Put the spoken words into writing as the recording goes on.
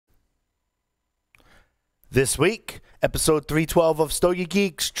This week, episode 312 of Stogie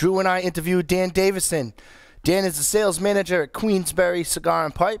Geeks, Drew and I interviewed Dan Davison. Dan is the sales manager at Queensbury Cigar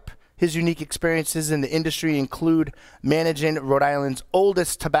Pipe. His unique experiences in the industry include managing Rhode Island's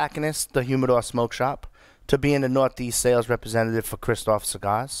oldest tobacconist, the Humidor Smoke Shop, to being the Northeast sales representative for Kristoff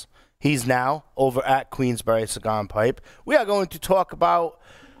Cigars. He's now over at Queensbury Cigar Pipe. We are going to talk about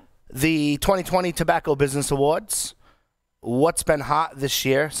the 2020 Tobacco Business Awards, what's been hot this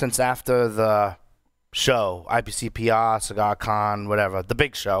year since after the show, IPCPR, Cigar Con, whatever, the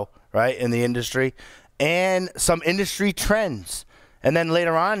big show, right, in the industry, and some industry trends. And then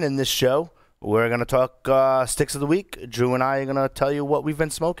later on in this show, we're going to talk Sticks of the Week. Drew and I are going to tell you what we've been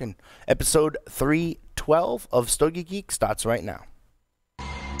smoking. Episode 312 of Stogie Geek starts right now.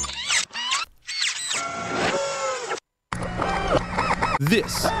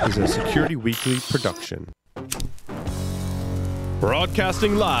 This is a Security Weekly production.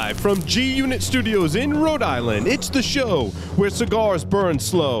 Broadcasting live from G-Unit Studios in Rhode Island, it's the show where cigars burn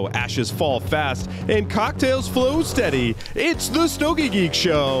slow, ashes fall fast, and cocktails flow steady. It's the Stogie Geek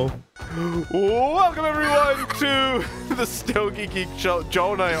Show. Welcome, everyone, to the Stogie Geek Show.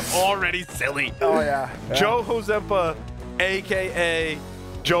 Joe and I are already silly. Oh, yeah. Joe Hozempa, a.k.a.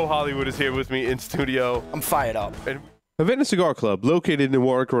 Joe Hollywood, is here with me in studio. I'm fired up. Havana Cigar Club, located in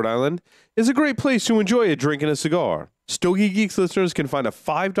Warwick, Rhode Island, is a great place to enjoy a drink and a cigar. Stogie Geeks listeners can find a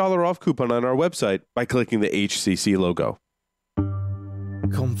 $5 off coupon on our website by clicking the HCC logo.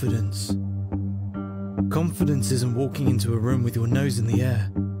 Confidence. Confidence isn't walking into a room with your nose in the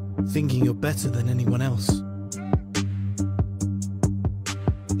air, thinking you're better than anyone else.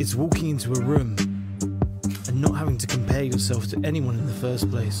 It's walking into a room and not having to compare yourself to anyone in the first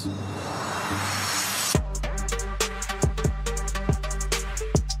place.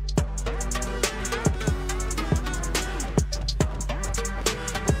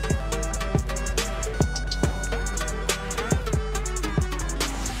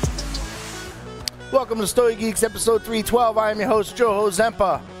 Welcome to Stogie Geeks, episode 312. I am your host, Joe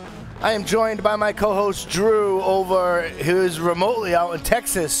Hozempa. I am joined by my co-host, Drew, who is remotely out in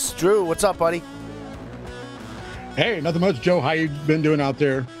Texas. Drew, what's up, buddy? Hey, nothing much, Joe. How you been doing out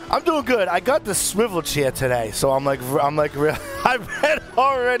there? I'm doing good. I got the swivel chair today, so I'm like, I've been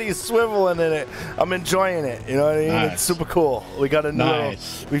already swiveling in it. I'm enjoying it. You know what I mean? Nice. It's super cool. We got a new.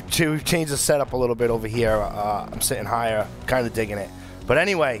 Nice. We've changed the setup a little bit over here. I'm sitting higher, kind of digging it. But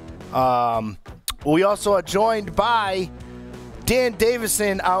anyway, we also are joined by Dan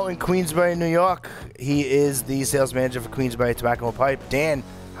Davison out in Queensbury, New York. He is the sales manager for Queensbury Tobacco Pipe. Dan,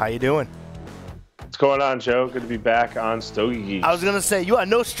 how you doing? What's going on, Joe? Good to be back on Stogie Geeks. I was going to say, you are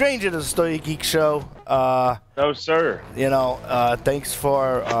no stranger to the Stogie Geek Show. No, sir. You know, thanks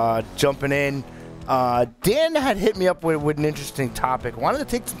for jumping in. Dan had hit me up with an interesting topic. Wanted to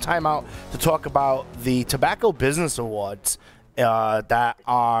take some time out to talk about the Tobacco Business Awards that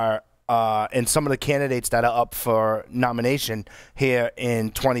are and some of the candidates that are up for nomination here in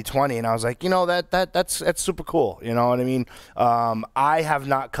 2020. And I was like, you know, that's super cool. You know what I mean? I have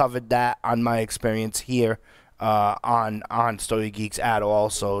not covered that on my experience here on Stogie Geeks at all.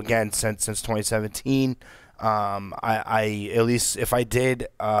 So again, since 2017, I at least if I did,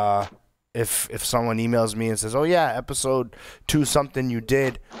 if someone emails me and says, oh yeah, episode 2 something you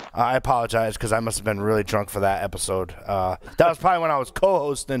did, I apologize because I must have been really drunk for that episode. That was probably when I was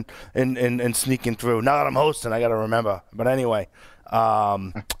co-hosting and sneaking through. Now that I'm hosting, I got to remember. But anyway,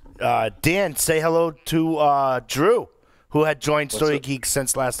 Dan, say hello to Drew, who had joined Stogie Geeks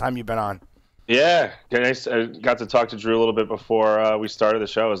since last time you've been on. Yeah, nice. I got to talk to Drew a little bit before we started the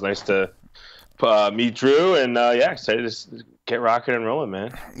show. It was nice to meet Drew, and yeah, excited to get rocking and rolling,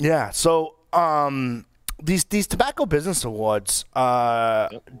 man. Yeah. So these Tobacco Business Awards, a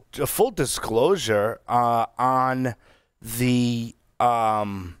full disclosure on the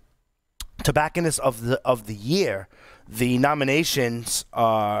tobacconist of the year. The nominations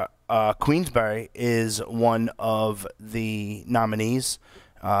are Queensbury is one of the nominees.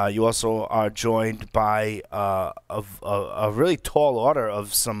 You also are joined by a really tall order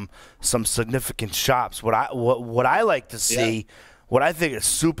of some significant shops. What I like to see, what I think is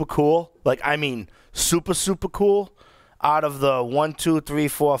super cool, like I mean super cool, out of the 1, 2, 3,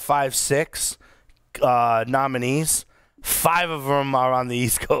 4, 5, 6 nominees, 5 of them are on the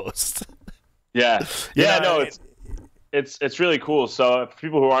East Coast. Yeah, no, it's really cool. So for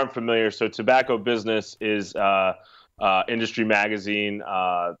people who aren't familiar, so Tobacco Business is industry magazine.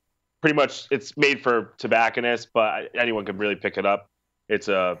 Pretty much it's made for tobacconists, but anyone can really pick it up.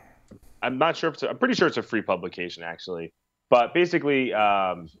 I'm not sure if I'm pretty sure it's a free publication actually, but basically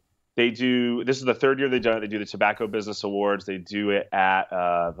This is the third year they've done it. They do the Tobacco Business Awards. They do it at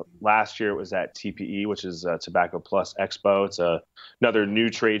last year it was at TPE, which is Tobacco Plus Expo. It's another new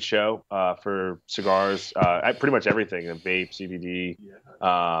trade show for cigars, pretty much everything, vape, CBD.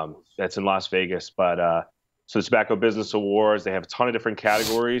 That's in Las Vegas. But so the Tobacco Business Awards, they have a ton of different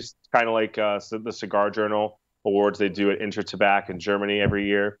categories, kind of like the Cigar Journal Awards they do at Intertobac in Germany every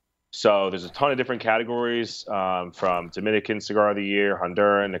year. So there's a ton of different categories, from Dominican Cigar of the Year,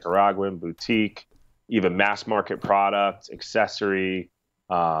 Honduran, Nicaraguan, boutique, even mass market product, accessory,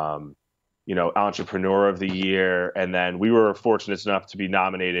 entrepreneur of the year. And then we were fortunate enough to be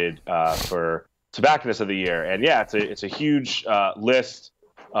nominated for Tobacconist of the Year. And yeah, it's a huge list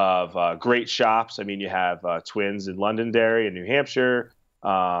of great shops. I mean, you have Twins in Londonderry in New Hampshire.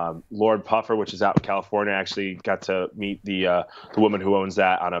 Lord Puffer, which is out in California. I actually got to meet the woman who owns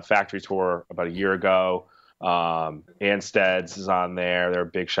that on a factory tour about a year ago. Anstead's is on there. They're a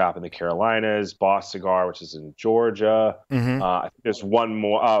big shop in the Carolinas. Boss Cigar, which is in Georgia. I think there's one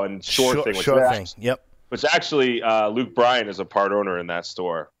more. Oh, and Sure Thing. Yep. Which actually Luke Bryan is a part owner in that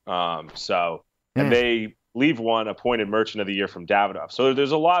store. And they leave one appointed Merchant of the Year from Davidoff. So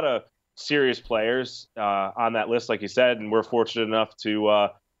there's a lot of serious players on that list, like you said, and we're fortunate enough to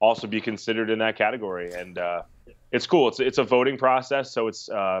also be considered in that category. And it's cool. It's a voting process, so it's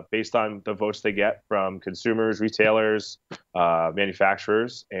based on the votes they get from consumers, retailers,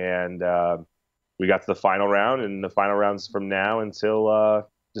 manufacturers, and we got to the final round, and the final round's from now until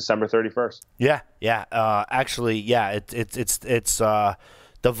December 31st. Yeah. Actually, yeah. It's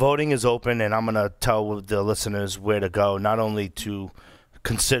the voting is open, and I'm gonna tell the listeners where to go, not only to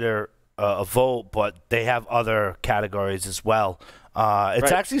consider a vote, but they have other categories as well.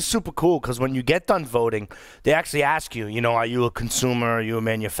 It's actually super cool because when you get done voting, they actually ask you, are you a consumer, are you a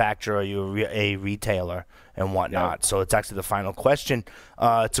manufacturer, are you a retailer, and whatnot. Yeah. So it's actually the final question.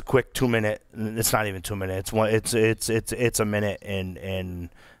 It's a quick 2-minute. It's not even 2 minutes. It's a minute, and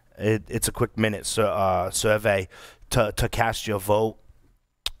it's a quick minute survey to cast your vote.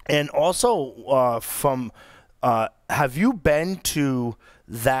 And also have you been to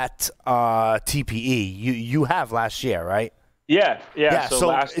that TPE? You have last year, right? Yeah. So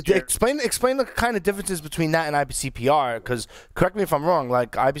last year, explain the kind of differences between that and IBCPR, because correct me if I'm wrong.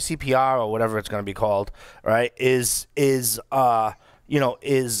 Like IBCPR or whatever it's going to be called, right? Is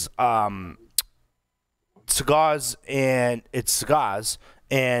cigars, and it's cigars.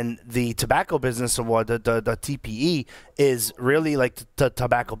 And the Tobacco Business Award, the TPE, is really like the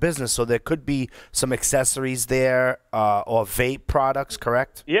tobacco business. So there could be some accessories there or vape products,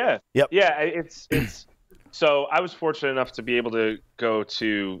 correct? Yeah. Yep. Yeah, it's so I was fortunate enough to be able to go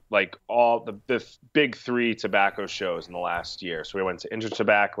to like all the big 3 tobacco shows in the last year. So we went to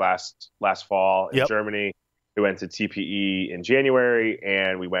Intertobac last fall in Germany. We went to TPE in January,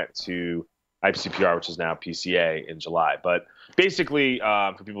 and we went to IBCPR, which is now PCA, in July. But basically,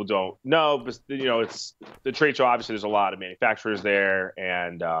 for people who don't know, it's the trade show. Obviously, there's a lot of manufacturers there,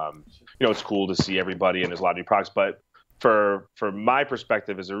 and it's cool to see everybody, and there's a lot of new products. But for my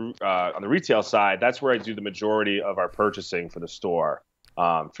perspective, as on the retail side, that's where I do the majority of our purchasing for the store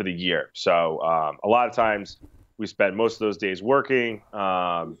for the year. So a lot of times we spend most of those days working,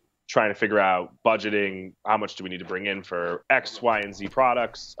 trying to figure out budgeting, how much do we need to bring in for X, Y, and Z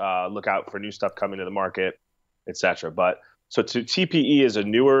products, look out for new stuff coming to the market, etc. But so TPE is a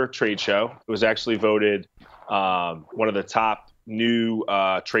newer trade show. It was actually voted one of the top new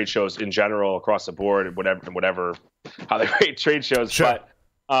trade shows in general across the board, and whatever how they rate trade shows. Sure.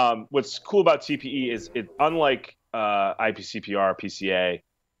 But what's cool about TPE is it, unlike IPCPR, PCA,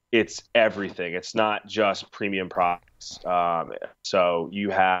 it's everything. It's not just premium products. So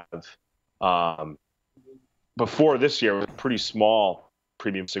you have, before this year, a pretty small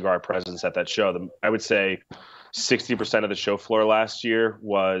premium cigar presence at that show. I would say 60% of the show floor last year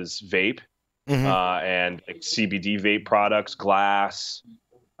was vape, and like CBD vape products, glass,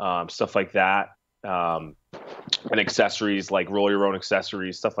 stuff like that, and accessories like roll your own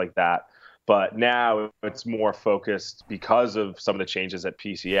accessories, stuff like that. But now it's more focused because of some of the changes at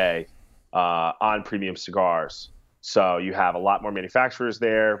PCA on premium cigars. So you have a lot more manufacturers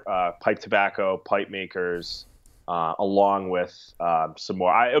there, pipe tobacco, pipe makers, along with some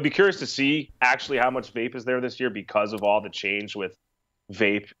more. I'll be curious to see actually how much vape is there this year because of all the change with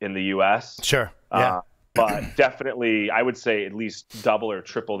vape in the U.S. Sure. Yeah. But definitely, I would say at least double or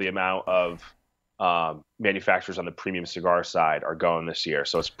triple the amount of manufacturers on the premium cigar side are going this year.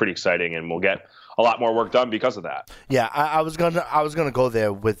 So it's pretty exciting, and we'll get a lot more work done because of that. Yeah, I was gonna go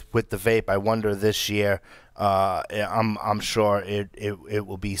there with the vape. I wonder this year. I'm sure it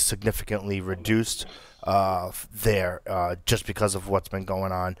will be significantly reduced there just because of what's been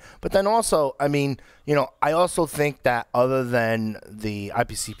going on. But then also, I mean, you know, I also think that other than the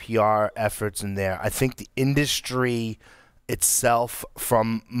IPCPR efforts in there, I think the industry itself,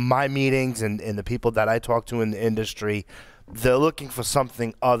 from my meetings and the people that I talk to in the industry, they're looking for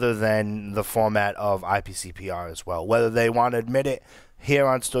something other than the format of IPCPR as well. Whether they want to admit it here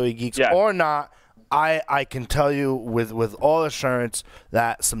on Stogie Geeks or not, I can tell you with all assurance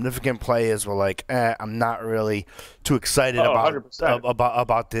that significant players were like, I'm not really too excited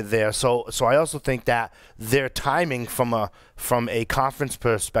about there. So I also think that their timing from a conference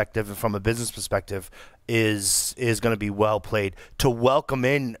perspective and from a business perspective is going to be well played to welcome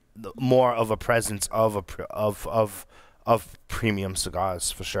in more of a presence of premium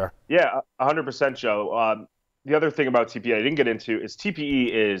cigars for sure. Yeah, 100%, Joe. The other thing about TPE I didn't get into is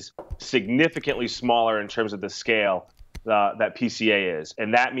TPE is significantly smaller in terms of the scale that PCA is.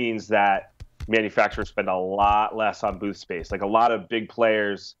 And that means that manufacturers spend a lot less on booth space. Like a lot of big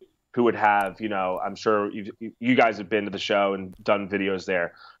players who would have, you know, I'm sure you guys have been to the show and done videos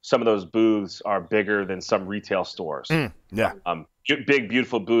there. Some of those booths are bigger than some retail stores. Big,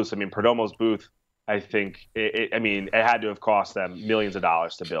 beautiful booths. I mean, Perdomo's booth, I think, it had to have cost them millions of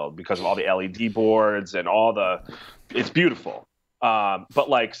dollars to build because of all the LED boards and it's beautiful. But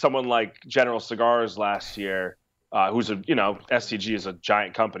like someone like General Cigars last year, SCG is a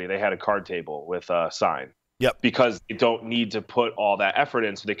giant company. They had a card table with a sign. Yep. Because they don't need to put all that effort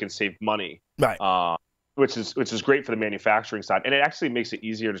in so they can save money. Right. Which is great for the manufacturing side. And it actually makes it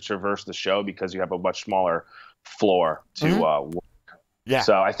easier to traverse the show because you have a much smaller floor to work. Yeah.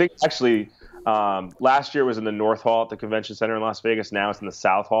 So I think actually last year was in the North Hall at the Convention Center in Las Vegas. Now it's in the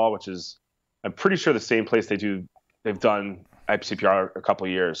South Hall, which is, I'm pretty sure, the same place they've done IPCPR a couple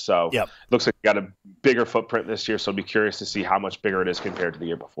of years. So it looks like they got a bigger footprint this year. So I'll be curious to see how much bigger it is compared to the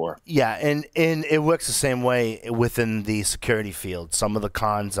year before. Yeah, and it works the same way within the security field. Some of the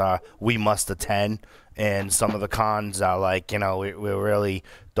cons are we must attend, and some of the cons are like, you know, we really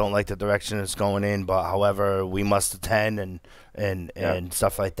don't like the direction it's going in, but however, we must attend and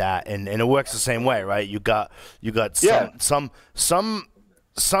stuff like that. And it works the same way, right? You got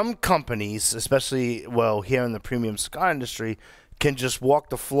some companies, especially here in the premium cigar industry, can just walk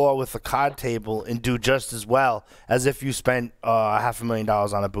the floor with a card table and do just as well as if you spent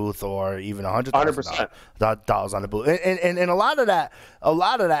 $500,000 on a booth or even $100,000 on a booth. And a lot of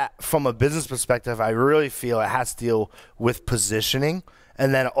that from a business perspective, I really feel it has to deal with positioning,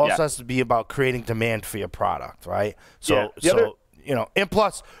 and then it also has to be about creating demand for your product, right? So you know, and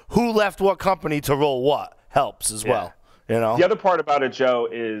plus, who left what company to roll what helps as well. You know? The other part about it, Joe,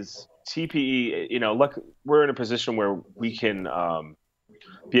 is TPE, you know, look, we're in a position where we can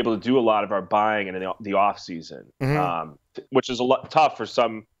be able to do a lot of our buying in the off season, which is a lot tough for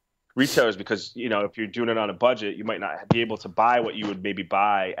some retailers because, you know, if you're doing it on a budget, you might not be able to buy what you would maybe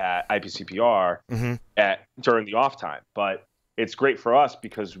buy at IPCPR during the off time. But it's great for us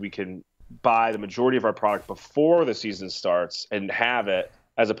because we can buy the majority of our product before the season starts and have it,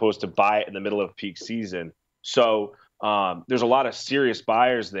 as opposed to buy it in the middle of peak season. So there's a lot of serious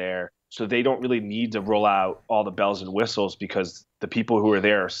buyers there, so they don't really need to roll out all the bells and whistles because the people who are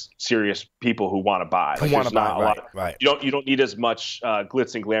there are serious people who want to buy. Right. You don't need as much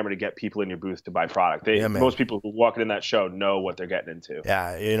glitz and glamour to get people in your booth to buy product. Most people who walk in that show know what they're getting into.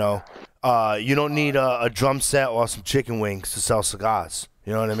 Yeah, you know, you don't need a drum set or some chicken wings to sell cigars.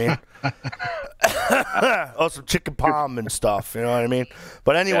 You know what I mean? Or some chicken palm and stuff. You know what I mean?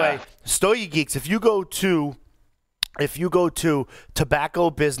 But anyway, Stogie Geeks, if you go to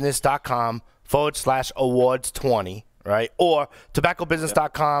tobaccobusiness.com/awards20, right? Or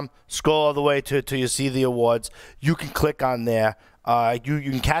tobaccobusiness.com, scroll all the way to you see the awards. You can click on there. You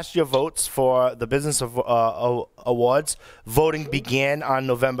can cast your votes for the Business of Awards. Voting began on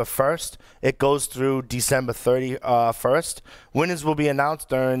November 1st. It goes through December 31st. Winners will be announced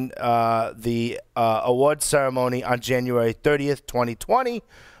during the awards ceremony on January 30th, 2020.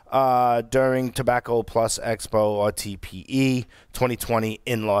 During Tobacco Plus Expo, or TPE 2020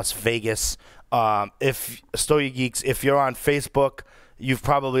 in Las Vegas. If Stogie Geeks, if you're on Facebook, you've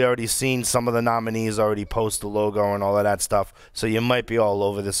probably already seen some of the nominees already post the logo and all of that stuff, so you might be all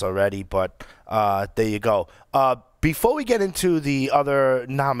over this already, but there you go. Before we get into the other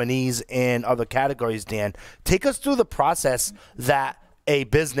nominees and other categories, Dan, take us through the process that a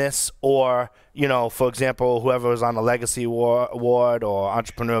business, or, you know, for example, whoever was on the Legacy Award or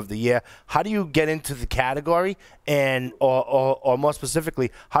Entrepreneur of the Year, how do you get into the category, and or more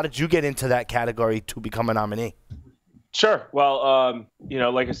specifically, how did you get into that category to become a nominee? Sure. Well, you know,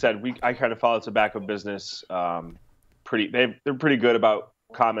 like I said, I kind of follow Tobacco Business. They're pretty good about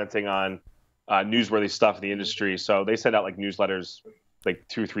commenting on newsworthy stuff in the industry. So they send out like newsletters like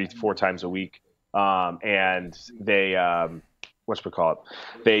 2, 3, 4 times a week. And they,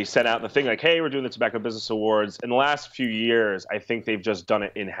 they sent out the thing like, hey, we're doing the Tobacco Business Awards. In the last few years, I think they've just done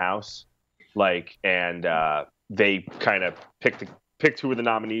it in-house. And they kind of picked who the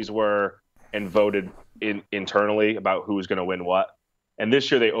nominees were and voted internally about who was going to win what. And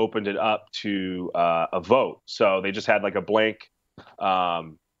this year they opened it up to a vote. So they just had like a blank.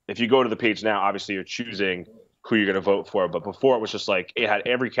 If you go to the page now, obviously you're choosing who you're going to vote for. But before it was just like it had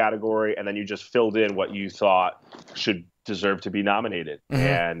every category, and then you just filled in what you thought should deserve to be nominated.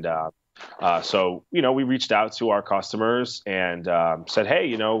 And so, we reached out to our customers and said,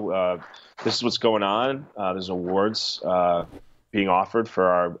 hey, this is what's going on. There's awards being offered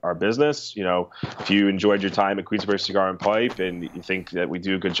for our business. If you enjoyed your time at Queensbury Cigar and Pipe and you think that we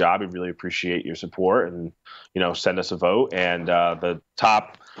do a good job, we really appreciate your support, and send us a vote. And the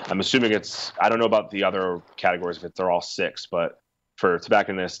top, I'm assuming I don't know about the other categories if they're all 6, but for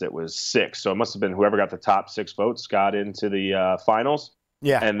tobacconist it was 6. So it must have been whoever got the top 6 votes got into the finals.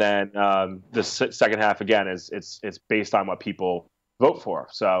 Yeah. And then the second half again it's based on what people vote for.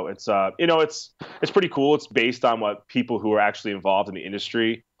 So it's it's pretty cool. It's based on what people who are actually involved in the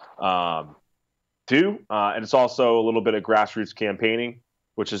industry do, and it's also a little bit of grassroots campaigning,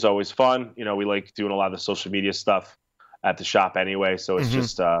 which is always fun. We like doing a lot of the social media stuff at the shop anyway, so it's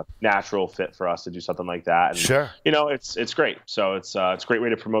just a natural fit for us to do something like that. And, sure. It's great. So it's a great way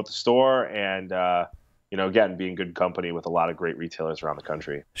to promote the store, and again, being good company with a lot of great retailers around the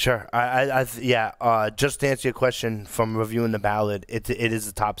country. Sure. Just to answer your question from reviewing the ballot, it is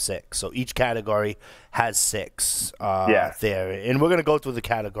the top 6. So each category has 6 there. And we're going to go through the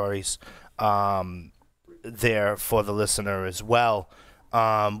categories there for the listener as well.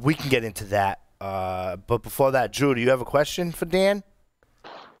 We can get into that. But before that, Drew, do you have a question for Dan?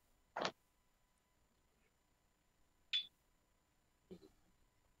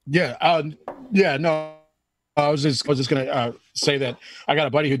 No. I was just gonna say that I got a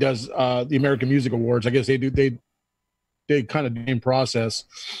buddy who does the American Music Awards. I guess they kind of name process,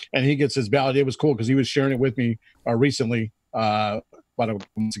 and he gets his ballot. It was cool because he was sharing it with me recently, about a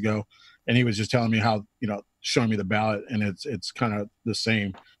month ago, and he was just telling me how showing me the ballot, and it's kind of the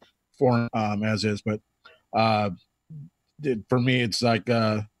same form as is, but for me it's like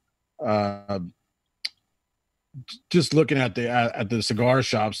just looking at the cigar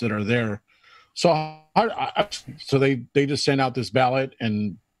shops that are there. So they just send out this ballot,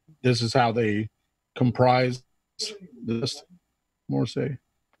 and this is how they comprise this. More say.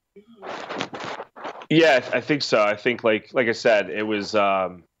 Yeah, I think so. I think like I said, it was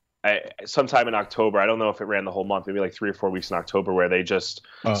sometime in October. I don't know if it ran the whole month, maybe like 3 or 4 weeks in October, where they just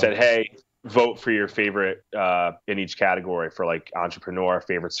said, hey, vote for your favorite in each category for like entrepreneur,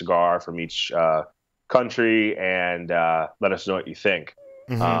 favorite cigar from each country, and let us know what you think.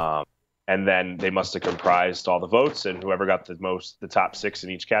 And then they must have comprised all the votes, and whoever got the top 6 in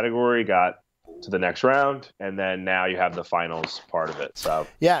each category got to the next round, and then now you have the finals part of it. So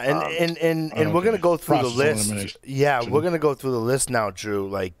yeah, and we're gonna go through the list. Yeah, we're gonna go through the list now, Drew.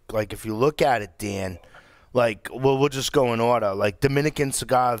 Like if you look at it, Dan, we'll just go in order. Like Dominican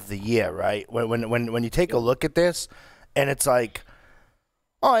Cigar of the Year, right? When you take a look at this, and it's like,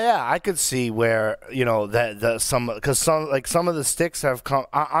 oh yeah, I could see where some of the sticks have come.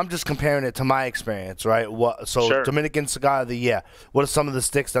 I'm just comparing it to my experience, right? Sure. Dominican Cigar of the Year. What are some of the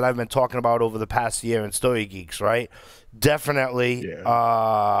sticks that I've been talking about over the past year in Stogie Geeks, right? Definitely.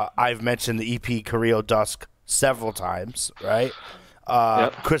 Yeah. I've mentioned the EP Carrillo Dusk several times, right?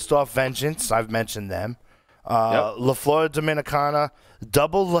 Kristoff Vengeance. I've mentioned them. La Flor Dominicana,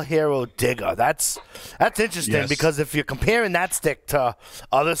 Double Lajero Digger. That's interesting because if you're comparing that stick to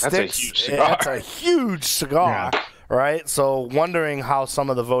other sticks, that's a huge cigar, right? So wondering how some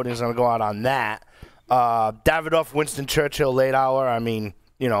of the voting is going to go out on that. Davidoff, Winston Churchill, Late Hour. I mean,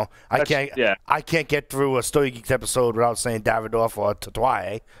 I can't get through a Stogie Geeks episode without saying Davidoff or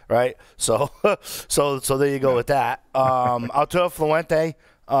Tatuaje, right? So there you go with that. Arturo Fuente.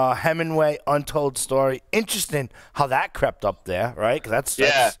 Hemingway, Untold Story. Interesting how that crept up there, right? That's you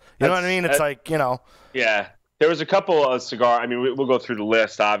know what I mean? It's Yeah. There was a couple of cigar. I mean, we'll go through the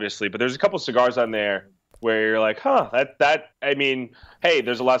list, obviously, but there's a couple of cigars on there where you're like, I mean, hey,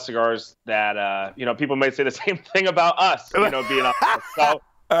 there's a lot of cigars that, people might say the same thing about us, being on this. So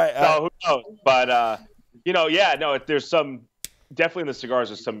who knows? But, there's some. Definitely in the cigars,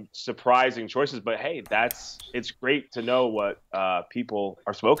 there's some surprising choices, but hey, it's great to know what people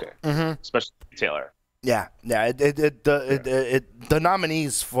are smoking, especially retailer. Yeah. The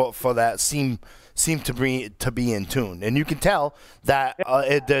nominees for that seem seem to be in tune, and you can tell that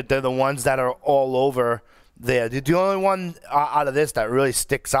they're the ones that are all over there. The only one out of this that really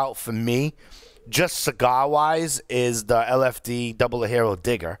sticks out for me, just cigar wise, is the LFD Double Hero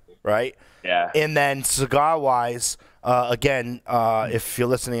Digger, right? Yeah. And then cigar wise, again, if you're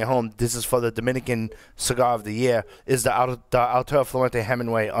listening at home, this is for the Dominican Cigar of the Year, is the Arturo Fuente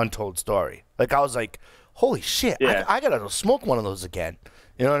Hemingway Untold Story. Like, I was like, holy shit, I gotta go smoke one of those again.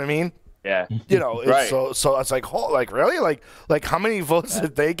 You know what I mean? Yeah. You know, Right. so it's like, like really? Like how many votes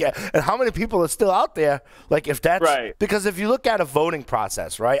did they get? And how many people are still out there? Like, if that's right. Because if you look at a voting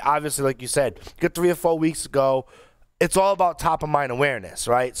process, right? Obviously, like you said, good 3 or 4 weeks ago, it's all about top of mind awareness,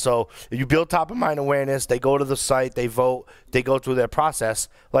 right? So if you build top of mind awareness, they go to the site, they vote, they go through their process.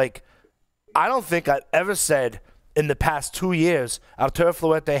 Like, I don't think I've ever said in the past 2 years, Arturo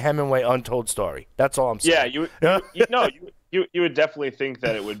Fuente Hemingway Untold Story. That's all I'm saying. Yeah, you would definitely think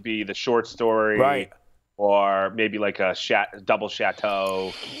that it would be the short story, right? Or maybe like a double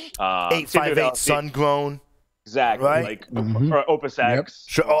chateau, 858 Sun Grown. Exactly, right? Like or Opus X.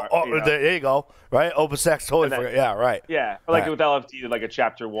 Sure. There you go. Right, Opus X. Totally. Yeah, right. Yeah, like with LFD, like a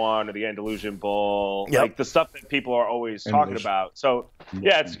Chapter 1 or the Andalusian Bull, Yep. like the stuff that people are always talking about. So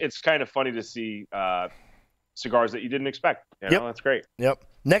yeah, it's kind of funny to see cigars that you didn't expect. You know? That's great. Yep.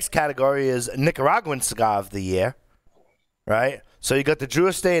 Next category is Nicaraguan Cigar of the Year. Right. So you got the Drew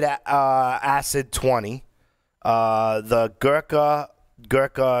Estate Acid 20, the Gurkha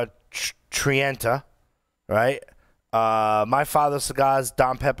Trienta, right? My Father's Cigars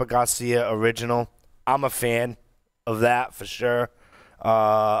Don Pepper Garcia Original. I'm a fan of that for sure.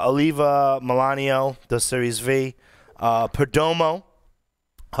 Oliva Melanio, the Series V. Perdomo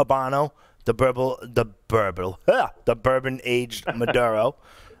Habano, the bourbon aged Maduro.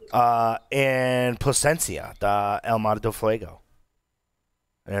 And Plasencia, the El Mar del Fuego.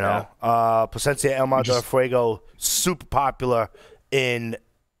 You know, Plasencia El Mar del Fuego, super popular in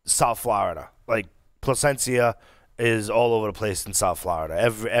South Florida. Like, Plasencia is all over the place in South Florida.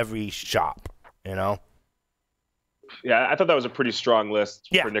 Every shop, you know. Yeah, I thought that was a pretty strong list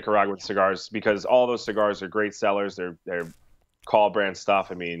for Nicaraguan cigars because all those cigars are great sellers. They're call brand stuff.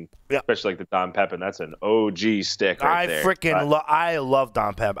 I mean, especially like the Don Pepin. That's an OG stick right there. I love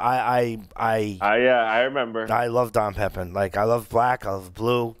Don Pep. I remember. I love Don Pepin. Like, I love black. I love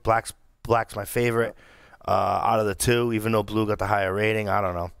blue. Black's my favorite out of the two, even though blue got the higher rating. I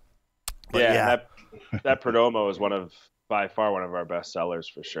don't know. But that Perdomo is by far one of our best sellers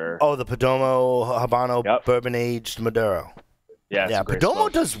for sure. Oh, the Perdomo Habano bourbon aged Maduro. Yeah,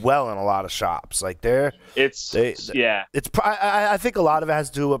 Perdomo does well in a lot of shops. Like, I think a lot of it has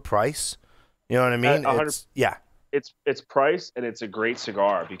to do with price. You know what I mean? It's price, and it's a great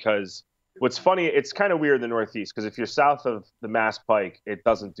cigar because what's funny, it's kind of weird in the Northeast because if you're south of the Mass Pike, it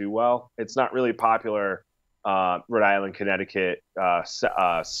doesn't do well. It's not really popular. Rhode Island, Connecticut,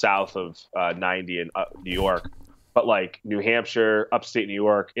 south of 90 in New York, but like New Hampshire, upstate New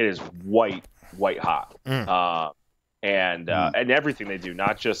York, it is white hot. And everything they do,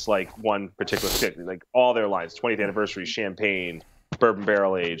 not just like one particular stick, like all their lines, 20th anniversary champagne, bourbon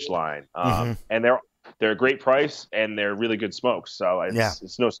barrel aged line, and they're a great price and they're really good smokes. So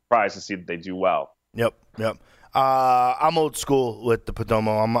it's no surprise to see that they do well. Yep. I'm old school with the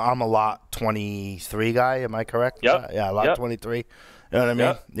Perdomo. I'm a lot 23 guy. Am I correct? Yep. Yeah, lot 23. You know what I mean?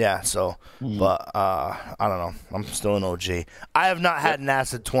 Yep. Yeah. So, but I don't know. I'm still an OG. I have not had an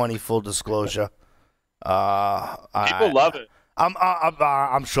Acid 20. Full disclosure. People love it.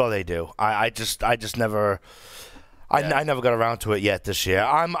 I'm sure they do. I just never. I never got around to it yet this year.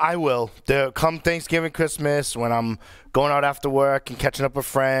 I will. There come Thanksgiving, Christmas, when I'm going out after work and catching up with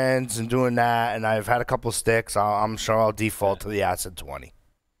friends and doing that, and I've had a couple of sticks. I'm sure I'll default to the Acid 20.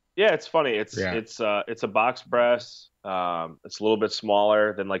 Yeah, it's funny. It's a box press. It's a little bit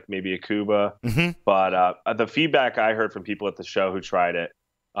smaller than like maybe a Cuba, but the feedback I heard from people at the show who tried it,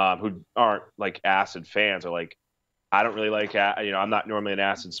 who aren't like acid fans, are like, I don't really like, I'm not normally an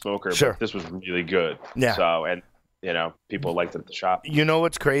acid smoker, but this was really good. Yeah. So, and people liked it at the shop. You know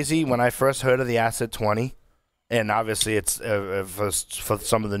what's crazy? When I first heard of the Acid 20, and obviously it's for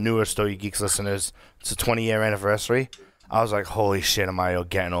some of the newer Stogie Geeks listeners, it's a 20-year anniversary. I was like, holy shit, am I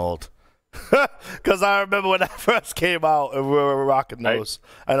getting old? Because I remember when that first came out and we were rocking those.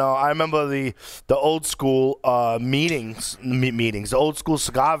 Right. I remember the old school meetings, the old school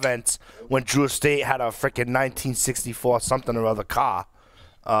cigar events when Drew Estate had a freaking 1964 something or other car,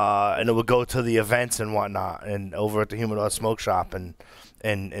 and it would go to the events and whatnot, and over at the Humidor Smoke Shop and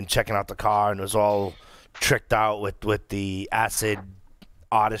checking out the car, and it was all tricked out with the acid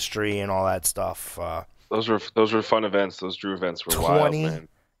artistry and all that stuff. Those were fun events. Those Drew events were wild, man.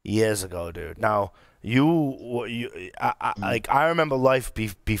 years ago, dude. Now, I remember life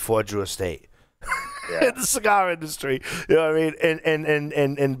before Drew Estate. Yeah. In the cigar industry, you know what I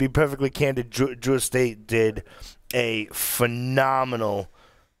mean? And be perfectly candid, Drew Estate did a phenomenal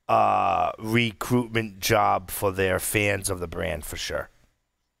recruitment job for their fans of the brand, for sure.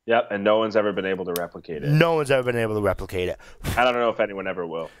 Yep, and no one's ever been able to replicate it. No one's ever been able to replicate it. I don't know if anyone ever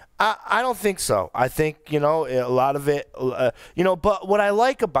will. I don't think so. I think, a lot of it, but what I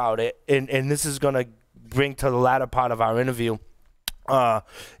like about it, and this is going to bring to the latter part of our interview,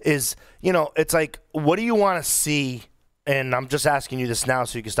 is, it's like, what do you want to see? And I'm just asking you this now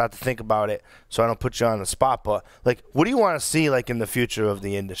so you can start to think about it so I don't put you on the spot. But, like, what do you want to see, like, in the future of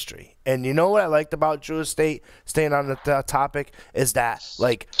the industry? And you know what I liked about Drew Estate, staying on the topic, is that,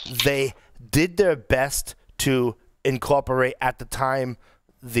 like, they did their best to incorporate, at the time,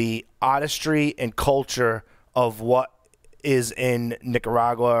 the artistry and culture of what is in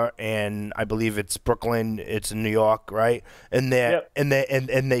Nicaragua, and I believe it's Brooklyn, it's in New York, right? And they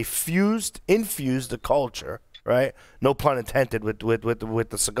infused the culture, right? No pun intended with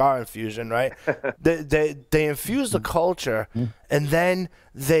the cigar infusion, right? they infused the culture, and then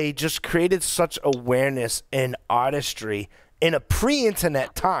they just created such awareness and artistry in a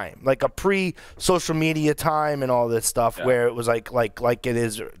pre-internet time, like a pre-social media time and all this stuff, where it was like it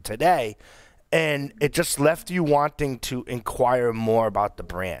is today. And it just left you wanting to inquire more about the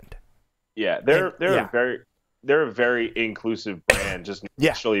brand. Yeah, they're a very inclusive brand, just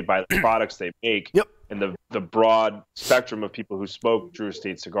naturally by the products they make, and the broad spectrum of people who smoke Drew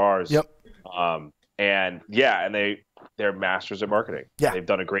Estate cigars. And they're masters at marketing. Yeah, they've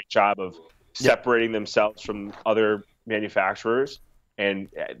done a great job of separating themselves from other manufacturers, and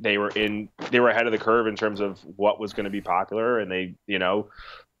they were ahead of the curve in terms of what was going to be popular, and they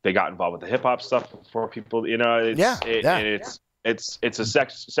got involved with the hip hop stuff before people, And it's a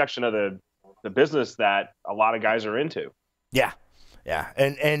section of the business that a lot of guys are into. Yeah.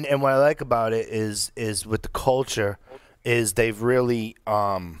 And what I like about it is with the culture is they've really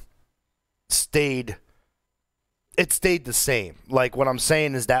stayed the same. Like, what I'm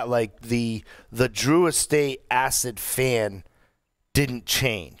saying is that, like, the Drew Estate acid fan didn't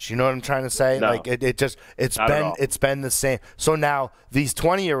change. You know what I'm trying to say? No. Like, it's been the same. So now these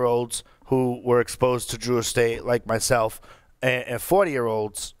 20-year-olds who were exposed to Drew Estate, like myself, and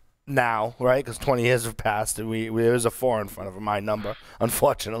 40-year-olds now, right? Because 20 years have passed, and there's a 4 in front of my number,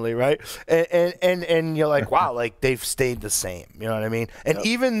 unfortunately, right? And you're like, wow, like, they've stayed the same. You know what I mean? And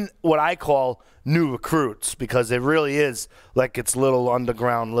even what I call new recruits, because it really is like it's little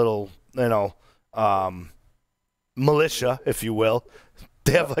underground, militia, if you will.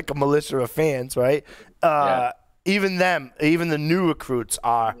 They have like a militia of fans, right? Even the new recruits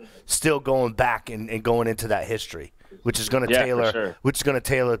are still going back and going into that history, which is going to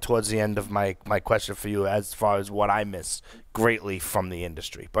tailor towards the end of my question for you as far as what I miss greatly from the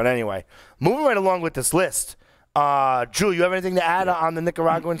industry. But anyway, moving right along with this list, Drew, you have anything to add on the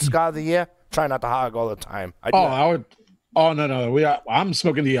Nicaraguan cigar of the year? Try not to hog all the time. No. I'm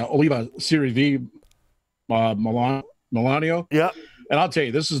smoking the Oliva Series V Milanio. Yeah. And I'll tell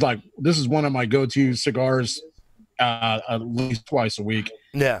you, this is one of my go-to cigars at least twice a week.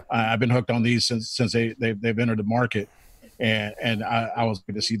 Yeah. I've been hooked on these since they've entered the market, and I was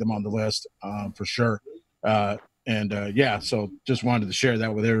happy to see them on the list for sure. So just wanted to share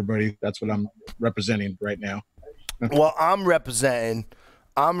that with everybody. That's what I'm representing right now. Well, I'm representing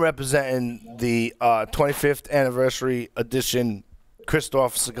the 25th anniversary edition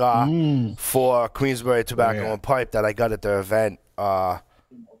Kristoff cigar for Queensbury Tobacco and Pipe that I got at their event.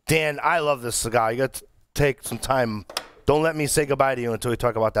 Dan, I love this cigar. You got to take some time. Don't let me say goodbye to you until we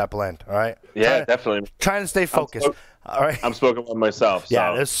talk about that blend, all right? Yeah, definitely. Trying to stay focused. All right. I'm smoking one myself. So.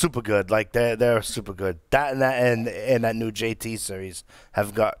 Yeah, they're super good. Like, they're super good. That and that new JT series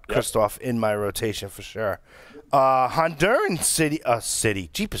have got Kristoff in my rotation for sure. Honduran city.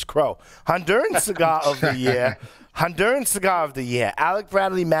 Jeepers Crow. Honduran cigar of the year. Honduran cigar of the year. Alec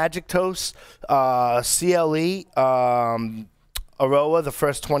Bradley Magic Toast, CLE, Aroa, the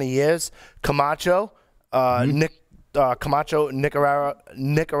first 20 years. Camacho, Camacho,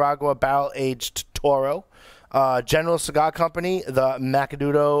 Nicaragua barrel-aged Toro. General Cigar Company, the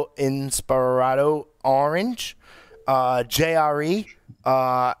Macanudo Inspirado Orange. JRE,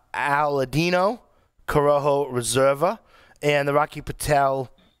 Aladino, Corojo Reserva, and the Rocky Patel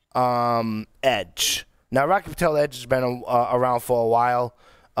Edge. Now, Rocky Patel Edge has been around for a while.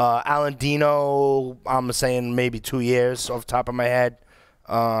 Aladino, I'm saying maybe 2 years off the top of my head,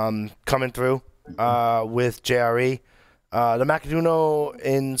 coming through with JRE. The Macanudo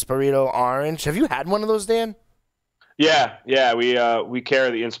Inspirado Orange. Have you had one of those, Dan? Yeah. We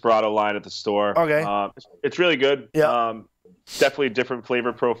carry the Inspirato line at the store. Okay. It's really good. Yeah. Definitely a different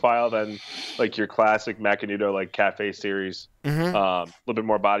flavor profile than like your classic Macanudo like Cafe series. Mm-hmm. A little bit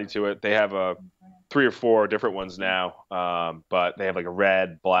more body to it. They have 3 or 4 different ones now, but they have like a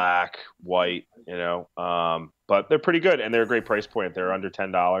red, black, white. But they're pretty good and they're a great price point. They're under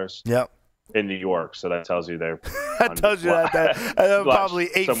 $10. Yep. In New York, so that tells you they're. That tells you that probably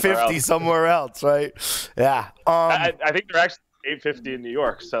 $8.50 somewhere else, right? Yeah. I think they're actually $8.50 in New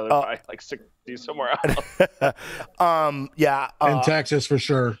York, so they're probably like $6 somewhere else. Yeah. In Texas for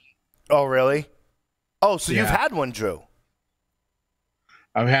sure. Oh, really? Oh, so you've had one, Drew?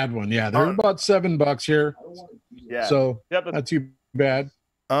 I've had one. Yeah, they're about $7 here. Yeah. So not too bad.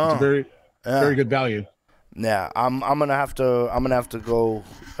 It's a very good value. Yeah, I'm gonna have to go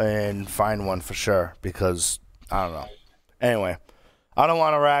and find one for sure because I don't know. Anyway, I don't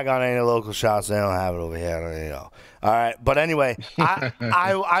want to rag on any local shops. They don't have it over here. All right, but anyway,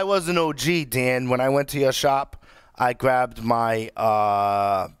 I was an OG, Dan. When I went to your shop, I grabbed my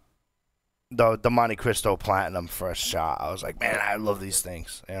the Monte Cristo Platinum first shot. I was like, man, I love these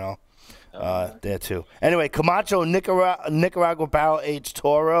things. There too. Anyway, Camacho Nicaragua Barrel Aged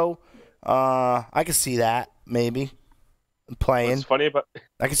Toro. I can see that maybe playing. What's funny about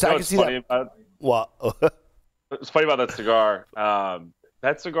I can see that. What? What's funny about that cigar?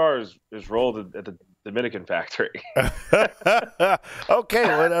 That cigar is rolled at the Dominican factory.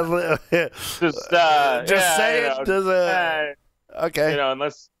 Okay, whatever. Just say it. Okay.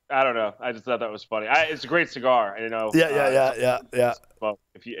 Unless I don't know. I just thought that was funny. It's a great cigar. Yeah. Well,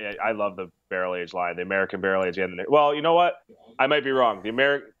 I love the barrel age line, the American barrel age, and well, you know what? I might be wrong.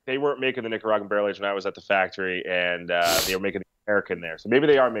 They weren't making the Nicaraguan barrel age when I was at the factory, and they were making the American there. So maybe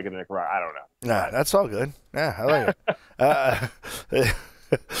they are making the Nicaraguan. I don't know. Nah, that's all good. Yeah, I like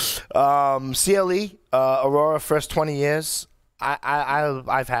it. CLE Aurora first 20 years.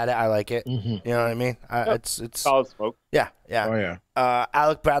 I've had it. I like it. Mm-hmm. You know what I mean? It's solid smoke. Yeah. Oh yeah.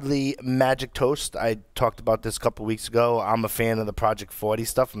 Alec Bradley Magic Toast. I talked about this a couple weeks ago. I'm a fan of the Project 40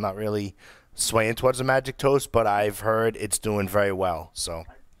 stuff. I'm not really swaying towards the Magic Toast, but I've heard it's doing very well. So,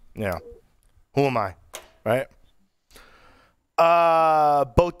 who am I, right?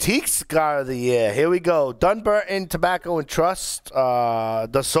 Boutique Cigar of the Year. Here we go. Dunbarton Tobacco and Trust. The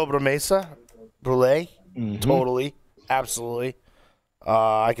Sobremesa Brulee. Mm-hmm. Totally. Absolutely.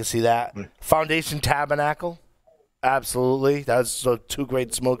 I can see that. Foundation Tabernacle. Absolutely. That's 2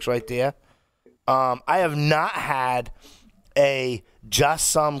 great smokes right there. I have not had a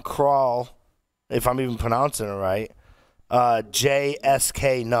Just Some Crawl, if I'm even pronouncing it right,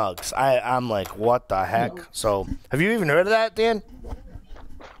 JSK Nugs. I'm like, what the heck? So, have you even heard of that, Dan?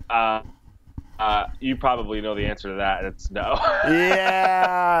 You probably know the answer to that. It's no.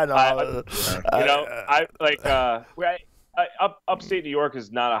 Yeah. No. Upstate New York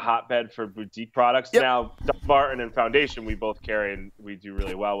is not a hotbed for boutique products. Yep. Now, Dunbarton and Foundation we both carry and we do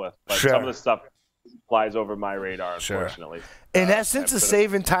really well with. But Sure. some of the stuff flies over my radar, unfortunately. In essence of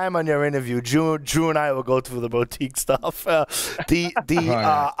saving time on your interview, Drew and I will go through the boutique stuff. Oscar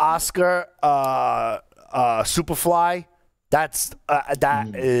Superfly, that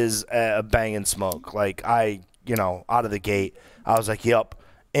is a banging smoke. Like out of the gate, I was like, yep.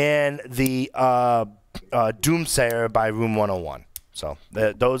 And the Doomsayer by Room 101. So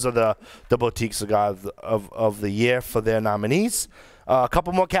those are the boutique cigars of the year for their nominees. A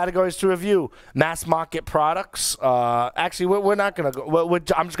couple more categories to review. Mass market products. Actually, we're not going to go.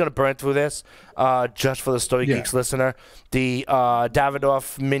 I'm just going to burn through this just for the Story Geeks listener. The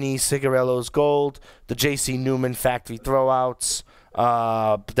Davidoff Mini Cigarillos Gold. The J.C. Newman Factory Throwouts.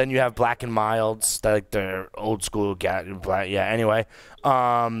 Then you have Black and Milds, like the old school. Anyway,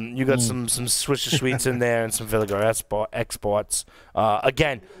 you got some Swisher Sweets in there and some Villiger exports.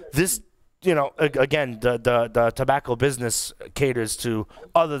 Again, this. Again, the tobacco business caters to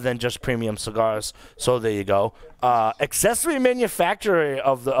other than just premium cigars. So there you go. Accessory manufacturer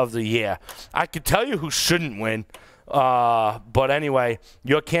of the year. I could tell you who shouldn't win. But anyway,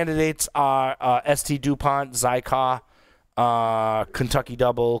 your candidates are ST DuPont, Zycar, Kentucky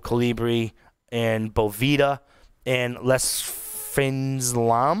Double, Colibri, and Bovita, and Les Fins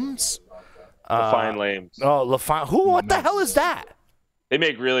Lams. Lafine Lames. Oh, Lafine. What the hell is that? They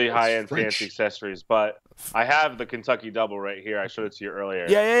make really high-end fancy accessories, but I have the Kentucky Double right here. I showed it to you earlier.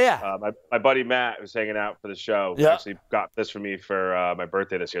 Yeah. My buddy Matt was hanging out for the show. Yeah. Actually got this for me for my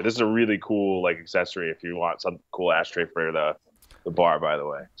birthday this year. This is a really cool accessory if you want some cool ashtray for the bar, by the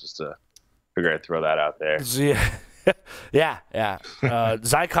way. Just to figure I'd throw that out there. Yeah.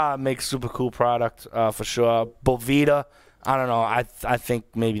 Zycar makes super cool product for sure. Bovita, I don't know. I think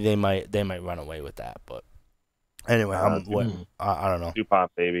maybe they might run away with that, but Anyway, I don't know.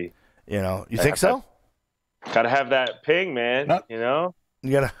 DuPont, baby. You know, you think so? Gotta have that ping, man. You know,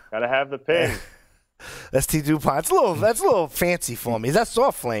 you gotta have the ping. ST DuPont. That's a little fancy for me. Is that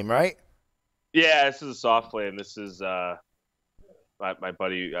soft flame, right? Yeah, this is a soft flame. This is my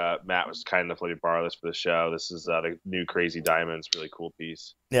buddy Matt was kind enough to let me borrow this for the show. This is the new Crazy Diamonds, really cool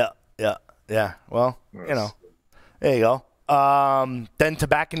piece. Yeah. Well, you know, there you go. Then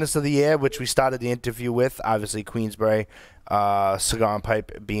Tobacconist of the Year, which we started the interview with, obviously Queensbury Cigar and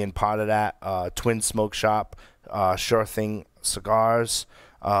Pipe being part of that. Twin Smoke Shop, Sure Thing Cigars,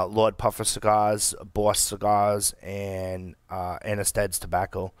 Lord Puffer Cigars, Boss Cigars, and Anasted's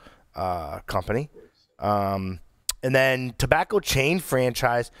Tobacco Company. And then tobacco chain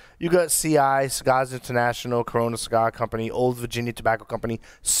franchise, you got CI, Cigars International, Corona Cigar Company, Old Virginia Tobacco Company,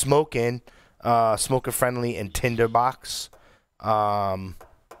 Smokin', Smoker Friendly, and Tinderbox. I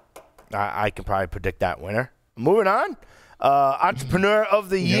can probably predict that winner. Moving on, Entrepreneur of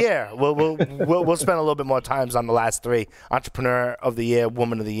the Year. We'll spend a little bit more time on the last three. Entrepreneur of the Year,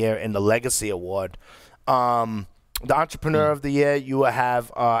 Woman of the Year, and the Legacy Award. The Entrepreneur of the Year, you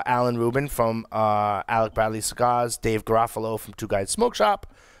have Alan Rubin from Alec Bradley Cigars, Dave Garofalo from Two Guys Smoke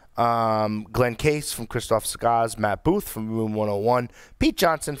Shop, Glenn Case from Kristoff Cigars, Matt Booth from Room 101, Pete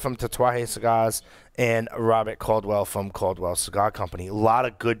Johnson from Tatuaje Cigars, and Robert Caldwell from Caldwell Cigar Company. A lot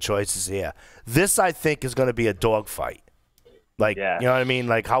of good choices here. This, I think, is going to be a dogfight. Like, you know what I mean?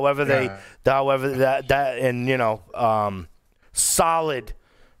 Like, however that, and, you know, solid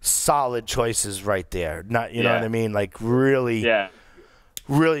choices right there. Not, you know what I mean? Like, really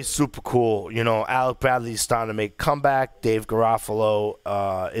super cool. You know, Alec Bradley's starting to make a comeback. Dave Garofalo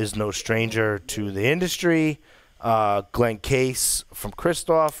is no stranger to the industry. Glenn Case from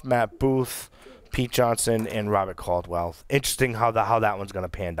Kristoff, Matt Booth, Pete Johnson, and Robert Caldwell. Interesting how that one's going to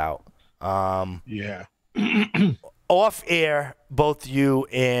pan out. Off air, both you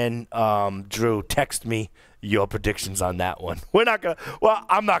and Drew text me your predictions on that one.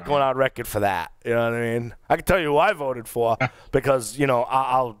 I'm not going on record for that. You know what I mean? I can tell you who I voted for because, you know,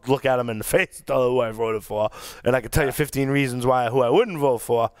 I'll look at them in the face and tell them who I voted for. And I can tell you 15 reasons who I wouldn't vote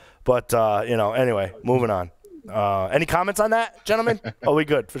for. But, you know, anyway, moving on. Any comments on that, gentlemen? Are we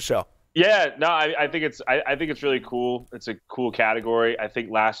good for sure? Yeah, no, I think it's really cool. It's a cool category. I think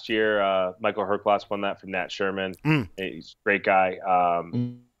last year Michael Herklots won that from Nat Sherman. He's a great guy.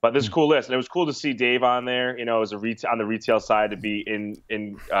 But this is a cool list, and it was cool to see Dave on there. You know, as on the retail side, to be in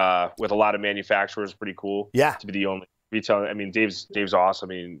with a lot of manufacturers, pretty cool. Yeah, to be the only retail. I mean, Dave's awesome.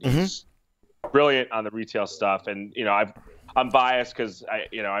 I mean, he's brilliant on the retail stuff, and you know, I'm biased because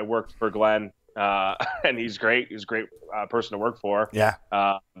I worked for Glenn. And he's great. He's a great person to work for. Yeah.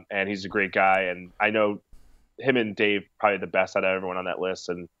 And he's a great guy. And I know him and Dave probably the best out of everyone on that list.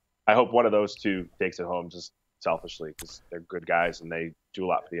 And I hope one of those two takes it home just selfishly because they're good guys and they do a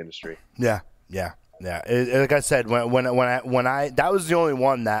lot for the industry. Yeah. Like I said, when I that was the only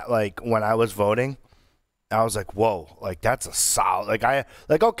one that, like, when I was voting, I was like, whoa, like, that's a solid,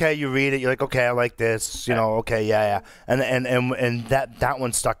 okay, you read it, you're like, okay, I like this, you know, okay, yeah. And that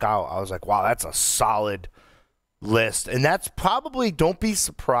one stuck out. I was like, wow, that's a solid list. And that's probably, don't be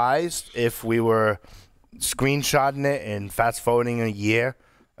surprised if we were screenshotting it and fast forwarding a year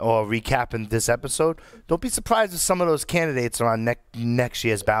or recapping this episode. Don't be surprised if some of those candidates are on next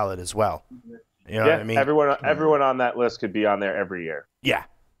year's ballot as well. You know what I mean? Everyone on that list could be on there every year. Yeah,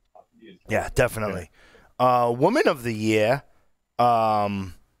 definitely. Woman of the Year,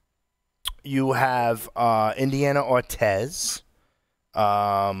 you have Indiana Ortez.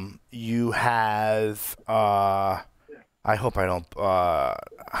 You have I hope I don't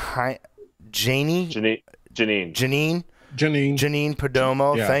Janine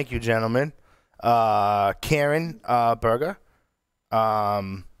Perdomo. Yeah. Thank you, gentlemen. Karen Berger,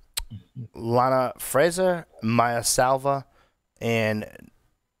 Lana Fraser, Maya Salva, and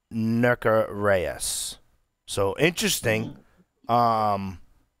Nurka Reyes. So interesting. Going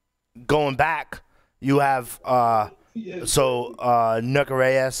back, you have Nurka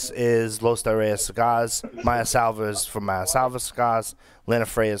Reyes is Los Del Reyes Cigars. Maya Salva is from Maya Salva Cigars. Lana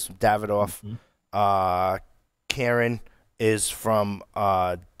Freyes from Davidoff. Karen is from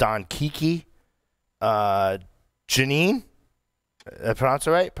Don Kiki. Janine, pronounce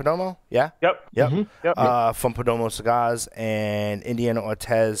it right? Perdomo? Yeah? Yep. Yep. From Perdomo Cigars. And Indiana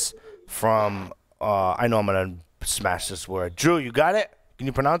Ortez from, I know I'm going to smash this word. Drew, you got it? Can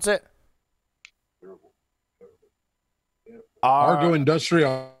you pronounce it? Argo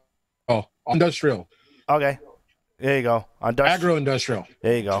Industrial. Oh, Industrial. Okay. There you go. Agro-industrial.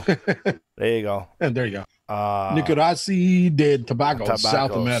 There you go. There you go. And there you go. Nicaragua did tobacco,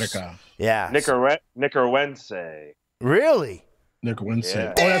 South America. Yeah. Nicaraguense. Really? Nicaraguense.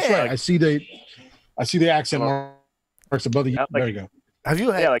 Yeah. Oh, that's right. I see the accent marks above the. There you go. Have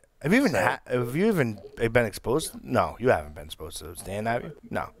you had? Yeah, like- have you even been exposed? No, you haven't been exposed to those, Dan, have you?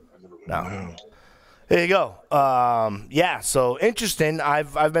 No. Wow. There you go. Yeah. So interesting.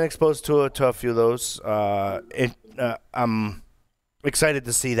 I've been exposed to a few of those. I'm excited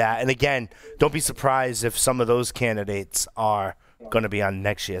to see that. And again, don't be surprised if some of those candidates are going to be on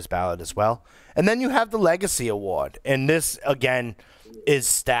next year's ballot as well. And then you have the Legacy Award, and this again is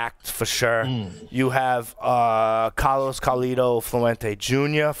stacked for sure. You have Carlos Carlito Fluente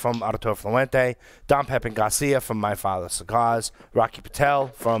Jr. from Arturo Fluente, Don Pepin Garcia from My Father Cigars, Rocky Patel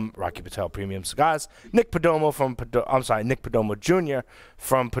from Rocky Patel Premium Cigars, Nick Perdomo Jr.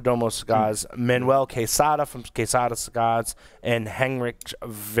 from Perdomo Cigars, Manuel Quesada from Quesada Cigars, and Heinrich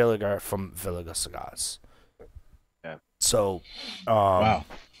Villiger from Villiger Cigars. Yeah. So, Wow.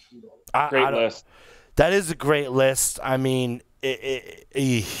 Great list. That is a great list. I mean, if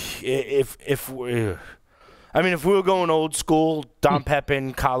we were going old school, Don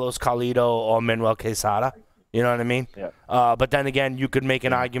Pepin, Carlos Carlito, or Manuel Quesada, you know what I mean? Yeah. But then again, you could make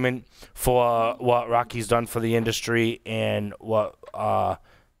an argument for what Rocky's done for the industry and what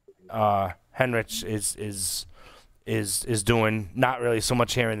Henrich is doing. Not really so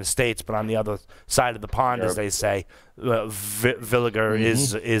much here in the States, but on the other side of the pond, as they say, Villiger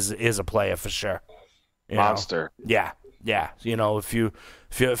is a player for sure. You Monster. know? Yeah. You know, if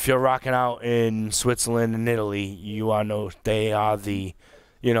you're rocking out in Switzerland and Italy, you are they are the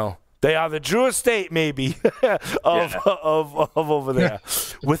Drew estate maybe of over there.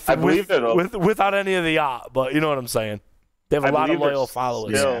 Without any of the yacht, but you know what I'm saying. They have a lot of loyal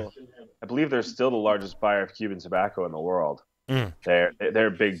followers. I believe they're still the largest buyer of Cuban tobacco in the world. They're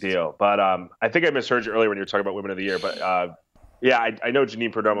a big deal. But I think I misheard you earlier when you were talking about Women of the Year. But yeah, I know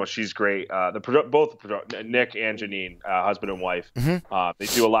Janine Perdomo. She's great. Both Nick and Janine, husband and wife, they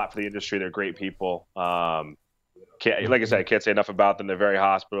do a lot for the industry. They're great people. Like I said, I can't say enough about them. They're very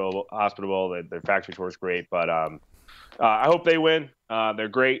hospitable. Their factory tour is great. But I hope they win. They're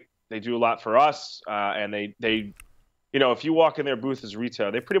great. They do a lot for us. And they if you walk in their booth as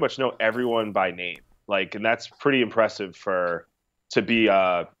retail, they pretty much know everyone by name. And that's pretty impressive to be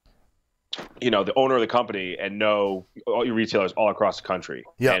the owner of the company and know all your retailers all across the country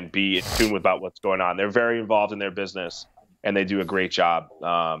and be in tune with about what's going on. They're very involved in their business and they do a great job.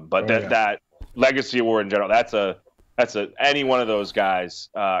 That Legacy Award in general, that's any one of those guys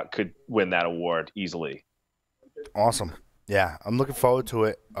could win that award easily. Awesome. Yeah, I'm looking forward to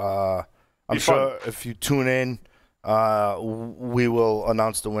it. I'm sure if you tune in, we will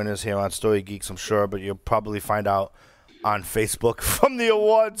announce the winners here on Story Geeks, I'm sure, but you'll probably find out on Facebook from the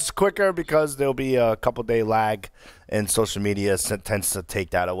awards quicker because there'll be a couple-day lag, and social media tends to take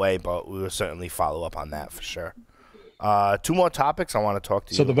that away, but we will certainly follow up on that for sure. Two more topics I want to talk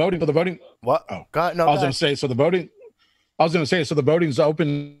to you. So the voting. What? Oh, go ahead. No, I was going to say, so the voting's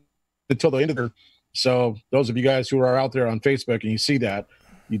open until the end of the. So those of you guys who are out there on Facebook and you see that,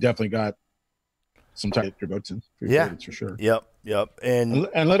 you definitely got some time to get your votes in. For sure. Yep. And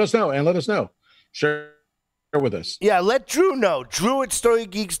let us know. Share with us. Yeah, let Drew know. Drew at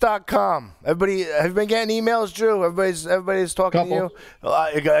StoryGeeks.com. Everybody, have you been getting emails, Drew? Everybody's talking to you?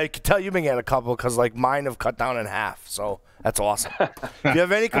 I can tell you've been getting a couple because mine have cut down in half. So that's awesome. If you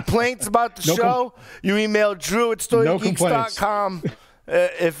have any complaints about the show, you email Drew at StoryGeeks.com.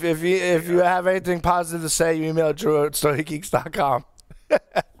 If you have anything positive to say, you email Drew at StoryGeeks.com.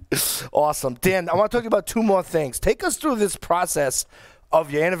 Awesome. Dan, I want to talk to you about two more things. Take us through this process of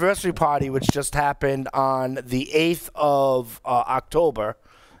your anniversary party, which just happened on the 8th of October.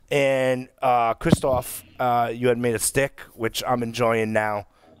 And Kristoff, you had made a stick, which I'm enjoying now,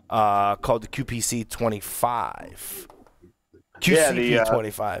 called the QPC 25. QCP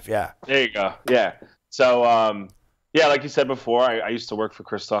 25, yeah. There you go. Yeah. So, like you said before, I used to work for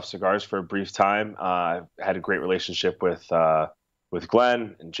Kristoff Cigars for a brief time. I had a great relationship with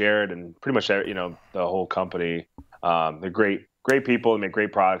Glenn and Jared and pretty much the whole company. They're great people and make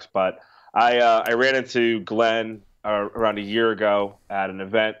great products. But I ran into Glenn around a year ago at an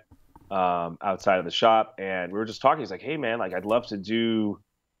event outside of the shop, and we were just talking. He's like, "Hey man, I'd love to do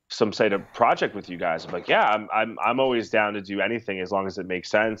some sort of project with you guys." I'm like, "Yeah, I'm always down to do anything as long as it makes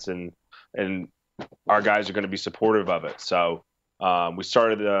sense and our guys are going to be supportive of it." So we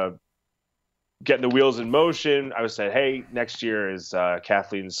started getting the wheels in motion. I was saying, hey, next year is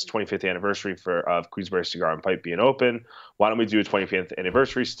Kathleen's 25th anniversary of Queensbury Cigar and Pipe being open. Why don't we do a 25th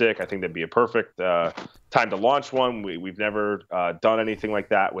anniversary stick? I think that'd be a perfect time to launch one. We've never done anything like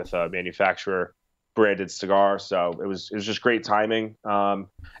that with a manufacturer. branded cigar. So it was just great timing. And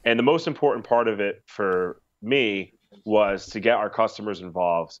the most important part of it for me was to get our customers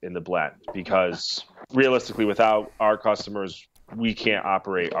involved in the blend, because realistically, without our customers, we can't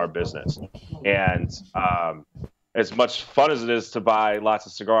operate our business. And as much fun as it is to buy lots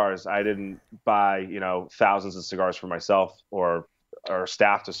of cigars, I didn't buy, thousands of cigars for myself or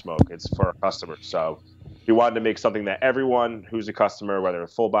staff to smoke. It's for our customers. So we wanted to make something that everyone who's a customer, whether a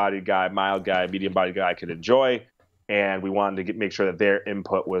full-bodied guy, mild guy, medium-bodied guy, could enjoy. And we wanted to make sure that their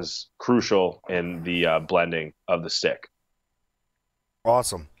input was crucial in the blending of the stick.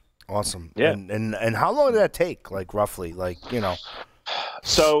 Awesome. Yeah. And how long did that take, like, roughly?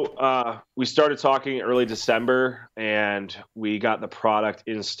 So we started talking early December, and we got the product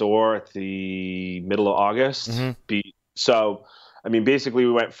in store at the middle of August. Mm-hmm. So, I mean, basically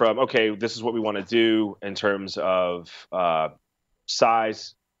we went from, okay, this is what we want to do in terms of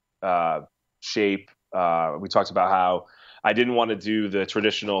size, shape. We talked about how I didn't want to do the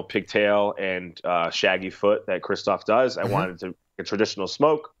traditional pigtail and shaggy foot that Kristoff does. I wanted to a traditional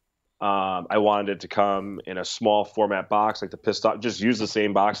smoke. I wanted it to come in a small format box, like the Pissed Off. Just use the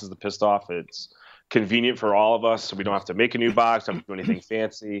same box as the Pissed Off. It's convenient for all of us, so we don't have to make a new box, don't have to do anything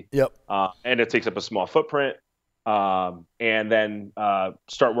fancy. Yep. And it takes up a small footprint. And then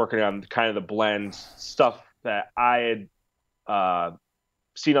start working on kind of the blend stuff that I had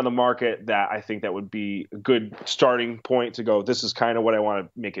seen on the market that I think that would be a good starting point to go, this is kind of what I want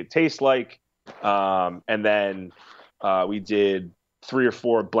to make it taste like. And then we did 3 or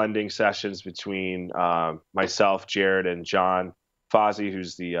 4 blending sessions between myself, Jared, and John Fozzie,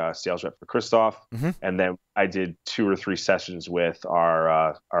 who's the sales rep for Kristoff. Mm-hmm. And then I did 2 or 3 sessions with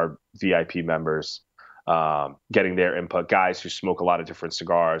our VIP members, getting their input, guys who smoke a lot of different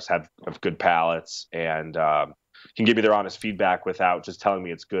cigars, have good palates, and can give me their honest feedback without just telling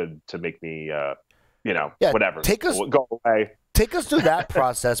me it's good to make me, whatever. Go away. Take us through that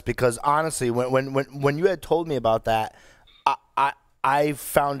process, because honestly, when you had told me about that, I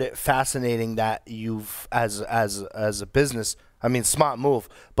found it fascinating that you've, as a business, I mean, smart move,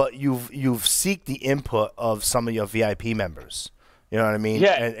 but you've seeked the input of some of your VIP members. You know what I mean?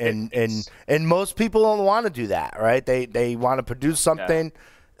 Yeah. And most people don't want to do that, right? They want to produce something,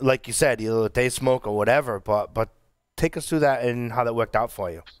 like you said, either they smoke or whatever. But take us through that and how that worked out for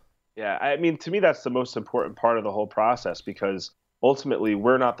you. Yeah, I mean, to me, that's the most important part of the whole process, because ultimately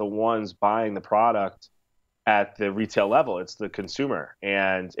we're not the ones buying the product at the retail level. It's the consumer.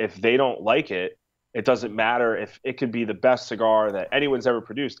 And if they don't like it, it doesn't matter if it could be the best cigar that anyone's ever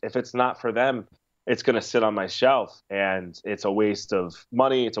produced. If it's not for them, it's going to sit on my shelf, and it's a waste of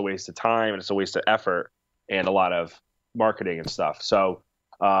money. It's a waste of time, and it's a waste of effort and a lot of marketing and stuff. So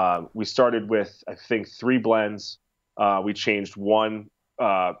we started with, I think, 3 blends. We changed one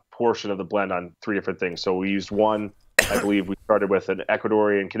portion of the blend on 3 different things. So we used one, I believe we started with an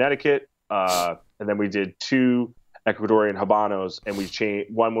Ecuadorian Connecticut, and then we did 2 Ecuadorian Habanos, and we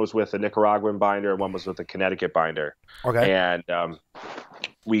changed. One was with a Nicaraguan binder, and one was with a Connecticut binder. Okay. And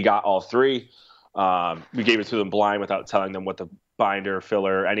we got all 3. We gave it to them blind without telling them what the binder,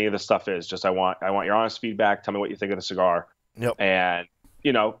 filler, any of the stuff is. Just I want your honest feedback. Tell me what you think of the cigar. Yep. And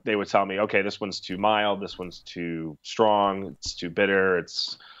they would tell me, okay, this one's too mild, this one's too strong, it's too bitter,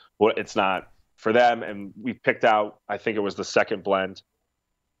 it's not for them. And we picked out, I think it was the second blend,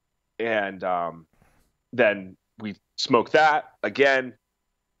 and then we smoked that again,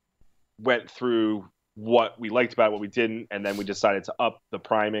 went through what we liked about it, what we didn't, and then we decided to up the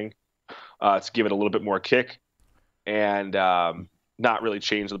priming to give it a little bit more kick, and not really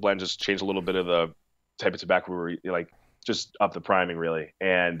change the blend, just change a little bit of the type of tobacco we were like, just up the priming really.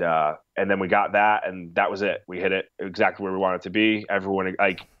 And then we got that, and that was it. We hit it exactly where we wanted it to be.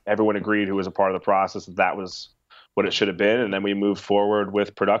 Everyone agreed who was a part of the process that was what it should have been. And then we moved forward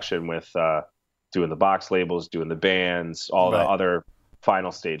with production, with doing the box labels, doing the bands, all the other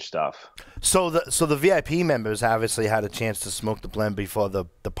final stage stuff. So the VIP members obviously had a chance to smoke the blend before the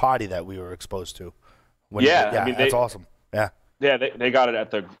party that we were exposed to. I mean, that's awesome. Yeah. Yeah, they got it at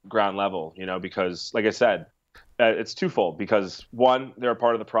the ground level, because like I said, it's twofold, because 1, they're a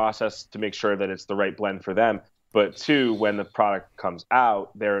part of the process to make sure that it's the right blend for them. But 2, when the product comes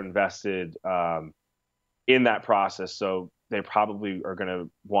out, they're invested in that process. So they probably are going to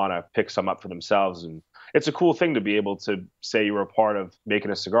want to pick some up for themselves. And it's a cool thing to be able to say you were a part of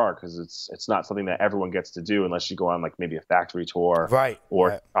making a cigar, because it's not something that everyone gets to do unless you go on like maybe a factory tour,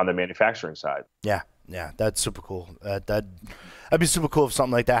 or on the manufacturing side. Yeah, that's super cool. That'd be super cool if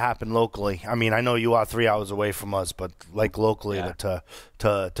something like that happened locally. I mean, I know you are 3 hours away from us, but like locally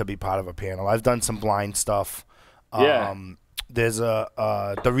to be part of a panel. I've done some blind stuff. there's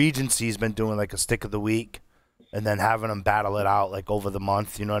the Regency's been doing like a stick of the week, and then having them battle it out like over the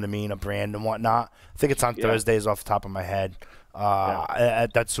month. You know what I mean? A brand and whatnot. I think it's on Thursdays off the top of my head.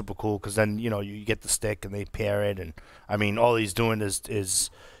 That's super cool because then you get the stick and they pair it, and I mean all he's doing is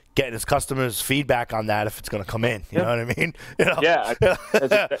getting his customers' feedback on that if it's going to come in. You know what I mean? Yeah,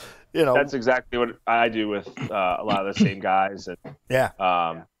 that's exactly what I do with a lot of the same guys.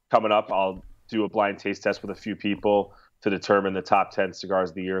 And coming up, I'll do a blind taste test with a few people to determine the top 10 cigars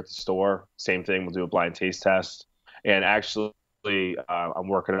of the year at the store. Same thing, we'll do a blind taste test. And actually, I'm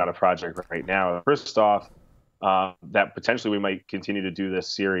working on a project right now, Kristoff, that potentially we might continue to do this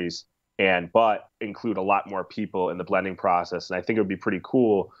series, but include a lot more people in the blending process. And I think it would be pretty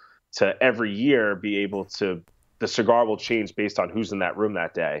cool to every year be able to, the cigar will change based on who's in that room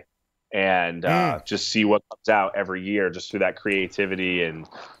that day. And just see what comes out every year just through that creativity and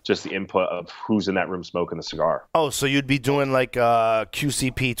just the input of who's in that room smoking the cigar. Oh, so you'd be doing like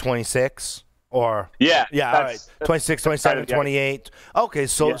QCP 26 or all right, 26, 27, 28. Okay,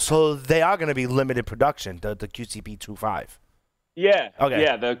 so they are going to be limited production, the QCP 25. Yeah. Okay.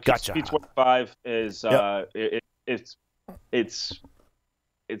 Yeah, the Gotcha. QCP 25 is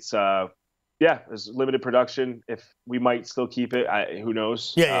it's limited production. If we might still keep it, who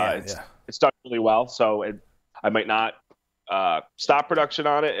knows? It's done really well, so I might not stop production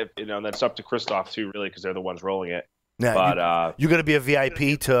on it. If, that's up to Kristoff too, really, because they're the ones rolling it. Yeah, but you're gonna be a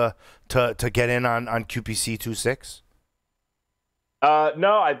VIP to get in on QPC 26. No,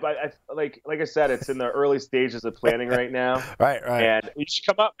 I like I said, it's in the early stages of planning right now. Right. And you should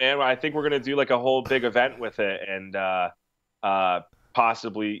come up, man. I think we're gonna do like a whole big event with it, and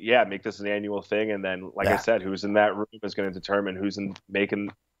possibly, make this an annual thing. And then, like I said, who's in that room is going to determine who's making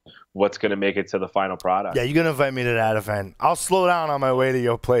what's going to make it to the final product. Yeah, you're going to invite me to that event. I'll slow down on my way to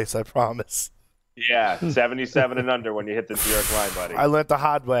your place, I promise. Yeah, 77 and under when you hit the New York line, buddy. I learned the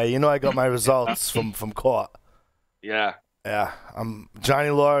hard way. I got my results from court. Yeah. Yeah. Johnny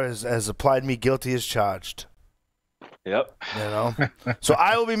Law has applied me guilty as charged. Yep. So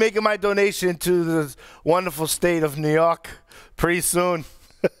I will be making my donation to the wonderful state of New York pretty soon.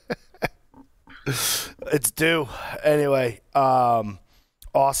 It's due. Anyway,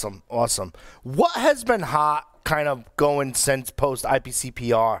 awesome. What has been hot kind of going since post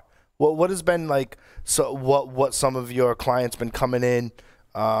IPCPR? What has been like, so what some of your clients been coming in?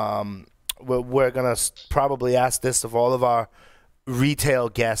 We're going to probably ask this of all of our retail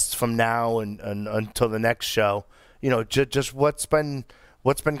guests from now and until the next show. Just what's been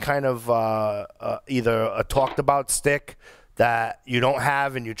kind of either a talked about stick that you don't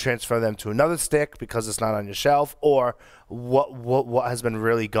have and you transfer them to another stick because it's not on your shelf, or what has been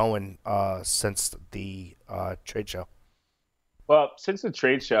really going since the trade show? Well, since the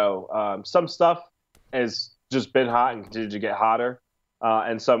trade show, some stuff has just been hot and continued to get hotter,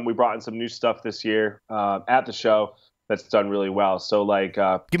 and we brought in some new stuff this year at the show that's done really well. So like,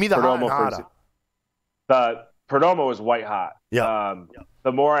 give me the hot and hotter. The Perdomo is white hot. Yeah.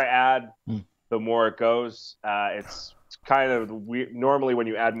 The more I add, the more it goes. It's kind of normally when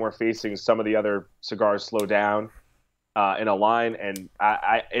you add more facings, some of the other cigars slow down in a line, and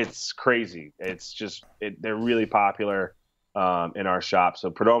it's crazy. It's just they're really popular in our shop.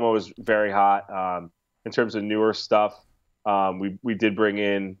 So Perdomo is very hot. In terms of newer stuff, we did bring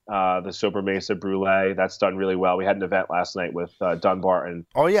in the Sobremesa Brulee. That's done really well. We had an event last night with Dunbarton.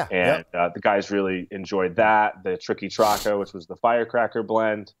 Oh, yeah. And the guys really enjoyed that. The Tricky Traco, which was the firecracker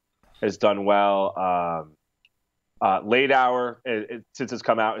blend, has done well. Late Hour, since it's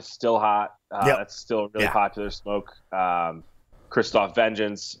come out, is still hot. That's still a really popular smoke. Kristoff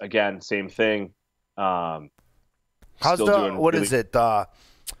Vengeance, again, same thing. How's is it?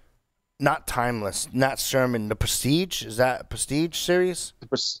 Not Timeless, not Sherman. The Prestige, is that Prestige series?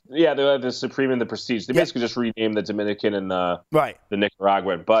 The Supreme and the Prestige. They basically just renamed the Dominican and the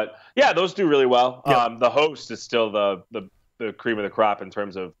Nicaraguan. But yeah, those do really well. Yep. The Host is still the cream of the crop in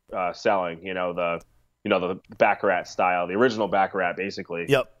terms of selling. The Baccarat style, the original Baccarat, basically.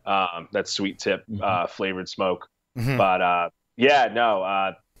 Yep. That sweet tip flavored smoke. Mm-hmm. But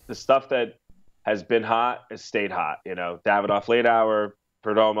the stuff that has been hot has stayed hot. Davidoff Late Hour,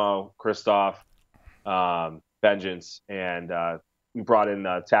 Perdomo, Kristoff, Vengeance, and we brought in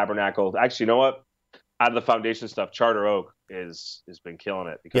Tabernacle. Actually, you know what? Out of the foundation stuff, Charter Oak has been killing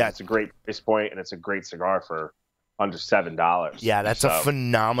it because it's a great price point and it's a great cigar for under $7. Yeah, that's a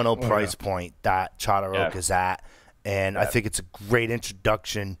phenomenal price point that Charter Oak is at, and I think it's a great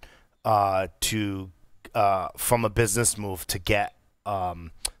introduction to from a business move to get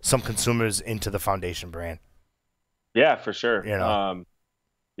some consumers into the foundation brand. Yeah, for sure.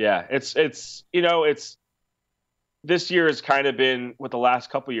 this year has kind of been what the last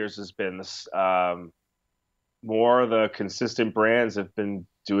couple years has been. This more of the consistent brands have been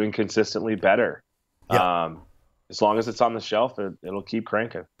doing consistently better. Yeah. As long as it's on the shelf, it'll keep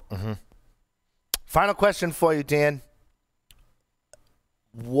cranking. Mm-hmm. Final question for you, Dan.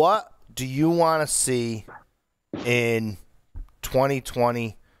 What do you want to see in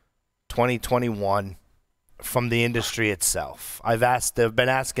 2020, 2021 from the industry itself? I've been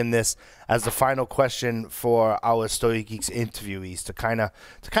asking this as the final question for our Stogie Geeks interviewees to kind of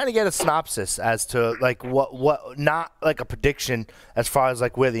get a synopsis as to like what not like a prediction as far as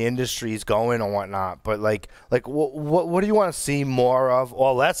like where the industry is going or whatnot, but like what do you want to see more of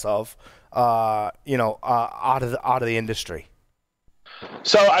or less of, out of the industry?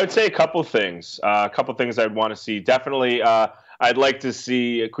 So I would say a couple things. I'd want to see. Definitely, I'd like to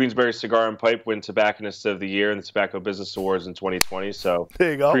see Queensbury Cigar and Pipe win Tobacconist of the Year in the Tobacco Business Awards in 2020. So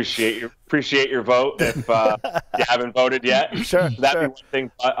there you go. Appreciate your vote if you haven't voted yet. Sure. That'd be one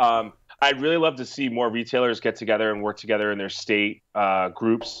thing. But I'd really love to see more retailers get together and work together in their state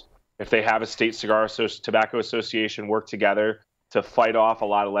groups. If they have a state tobacco association, work together to fight off a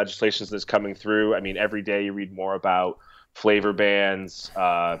lot of legislation that's coming through. I mean, every day you read more about flavor bans,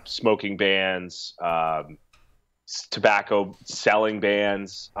 smoking bans, tobacco selling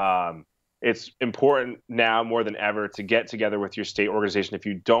bans. It's important now more than ever to get together with your state organization. If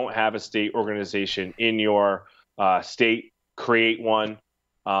you don't have a state organization in your state, create one.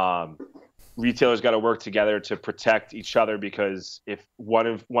 Retailers got to work together to protect each other, because if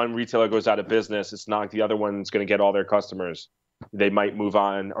one retailer goes out of business, it's not like the other one's going to get all their customers. They might move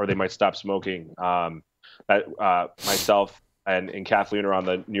on or they might stop smoking. Myself and Kathleen are on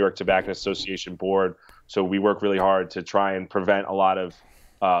the New York Tobacconist Association board, so we work really hard to try and prevent a lot of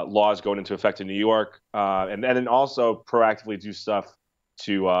laws going into effect in New York, and then also proactively do stuff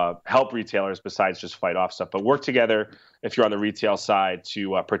to help retailers besides just fight off stuff. But work together if you're on the retail side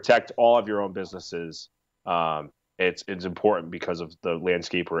to protect all of your own businesses. It's important because of the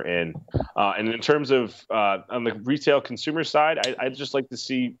landscape we're in. And in terms of on the retail consumer side, I'd just like to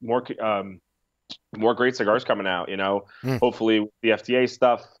see more great cigars coming out. Hopefully the FDA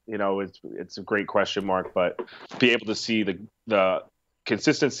stuff. It's a great question mark, but be able to see the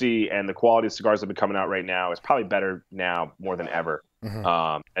consistency and the quality of cigars that have been coming out right now is probably better now more than ever.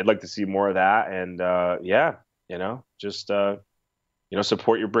 Mm-hmm. I'd like to see more of that, and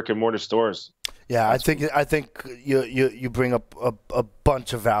support your brick and mortar stores. Yeah, I think you bring up a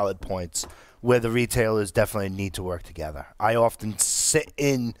bunch of valid points where the retailers definitely need to work together. I often sit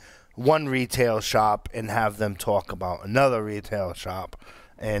in one retail shop and have them talk about another retail shop,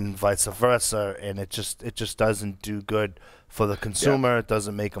 and vice versa, and it just doesn't do good for the consumer. Yeah. It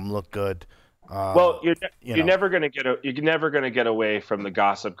doesn't make them look good. Well, you're never gonna get away from the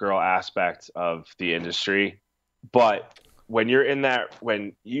gossip girl aspect of the industry, but when you're in that,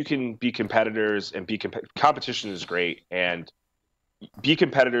 when you can be competitors and competition is great, and be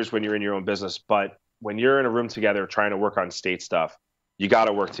competitors when you're in your own business. But when you're in a room together trying to work on state stuff, you got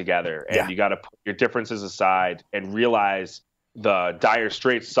to work together, and you got to put your differences aside and realize the dire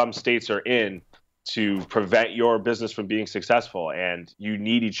straits some states are in to prevent your business from being successful, and you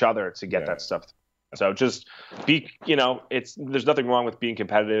need each other to get that stuff. So just be, there's nothing wrong with being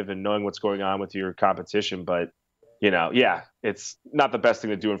competitive and knowing what's going on with your competition, but it's not the best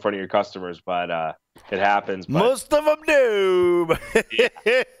thing to do in front of your customers, but it happens. But most of them do.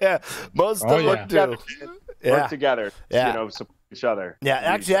 Most of them do. Work together. Support each other. Yeah,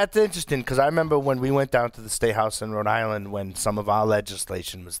 actually, that's interesting, because I remember when we went down to the State House in Rhode Island when some of our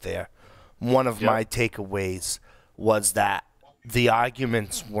legislation was there. One of my takeaways was that the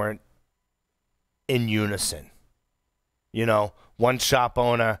arguments weren't in unison. One shop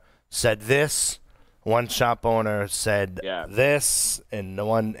owner said this, one shop owner said this, and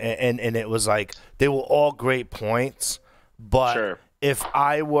and it was like they were all great points. But if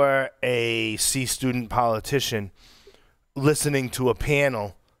I were a C student politician listening to a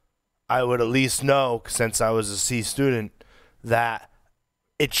panel, I would at least know, since I was a C student, that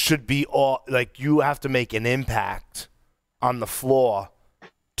it should be all, like, you have to make an impact on the floor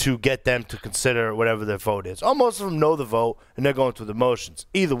to get them to consider whatever their vote is. Oh, most of them know the vote, and they're going through the motions.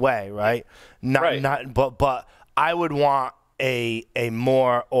 Either way, right? But I would want a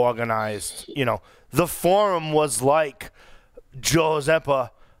more organized, the forum was like Joe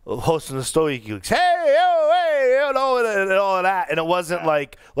Zeppa hosting the Stogie Geeks. Hey, and all of that. And it wasn't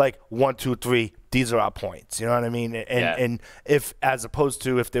like 1, 2, 3, these are our points. You know what I mean? And if, as opposed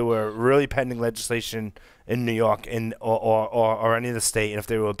to if there were really pending legislation in New York or any of the state, and if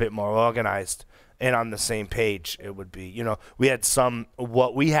they were a bit more organized and on the same page, it would be, you know, we had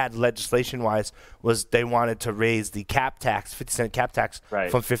what we had legislation-wise was they wanted to raise the cap tax, 50-cent cap tax,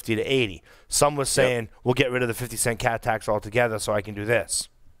 from 50 to 80. Some was saying, we'll get rid of the 50-cent cap tax altogether so I can do this.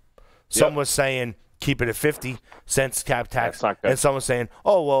 Some was saying, keep it at 50 cents cap tax. And some was saying,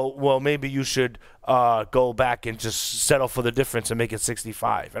 oh, well, maybe you should go back and just settle for the difference and make it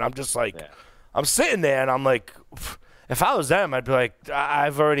 65. And I'm just like, I'm sitting there and I'm like, if I was them, I'd be like,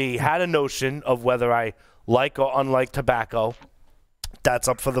 I've already had a notion of whether I like or unlike tobacco. That's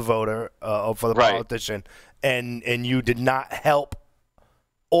up for the voter, or for the politician. And you did not help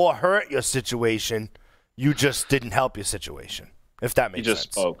or hurt your situation. You just didn't help your situation, if that makes sense. You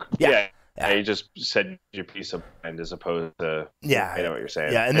just spoke. Yeah. You just said your piece of mind as opposed to, I know what you're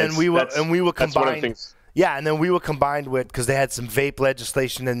saying. Yeah, and then we were combined. Yeah, and then we were combined with, because they had some vape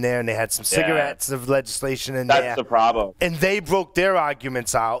legislation in there, and they had some cigarettes of legislation in there. That's the problem. And they broke their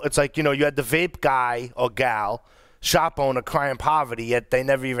arguments out. It's like, you know, you had the vape guy or gal, shop owner, crying poverty, yet they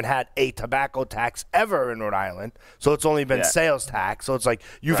never even had a tobacco tax ever in Rhode Island. So it's only been sales tax. So it's like,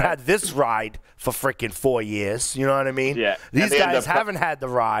 you've had this ride for freaking 4 years. You know what I mean? Yeah. These guys haven't had the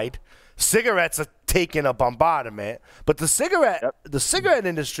ride. Cigarettes are taking a bombardment. But the cigarette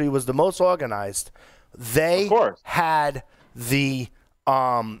industry was the most organized. They had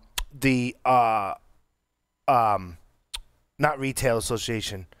not retail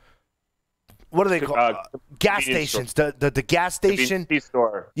association. What do they call gas stations? The gas station.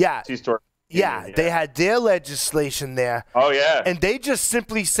 C-store. Yeah. C-store. Yeah, they had their legislation there. Oh, yeah. And they just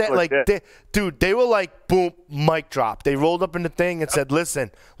simply said, like, they were like, boom, mic drop. They rolled up in the thing and said,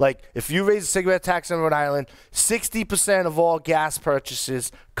 listen, like, if you raise the cigarette tax in Rhode Island, 60% of all gas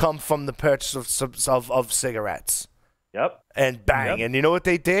purchases come from the purchase of cigarettes. Yep. And bang. And you know what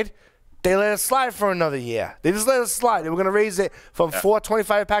they did? They let it slide for another year. They just let it slide. They were going to raise it from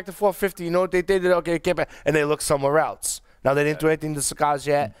 $4.25 a pack to $4.50. You know what they did? Okay, and they looked somewhere else. Now, they didn't do anything to cigars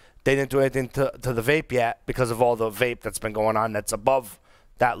yet. They didn't do anything to the vape yet because of all the vape that's been going on that's above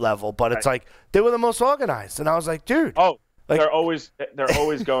that level. But it's like they were the most organized, and I was like, dude. Oh, like, they're always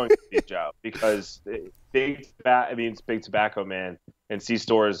going to be, Joe, because big tobacco, man, and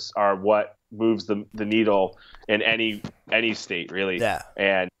C-stores are what moves the needle in any state, really. Yeah.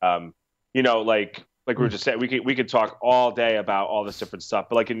 And you know, like we were just saying, we could talk all day about all this different stuff.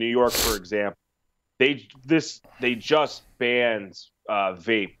 But like in New York, for example, they just banned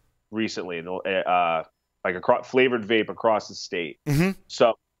vape recently, flavored vape across the state. Mm-hmm.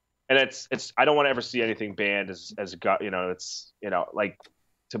 So, and it's I don't want to ever see anything banned as it's like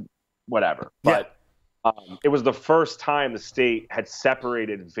to whatever. But it was the first time the state had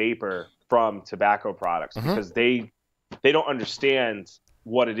separated vapor from tobacco products because they don't understand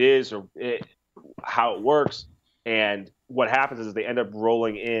what it is or how it works. And what happens is they end up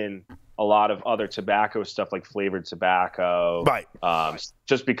rolling in a lot of other tobacco stuff like flavored tobacco,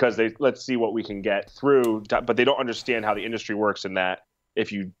 just because let's see what we can get through, but they don't understand how the industry works, and that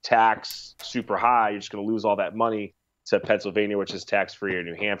if you tax super high, you're just going to lose all that money to Pennsylvania, which is tax free, or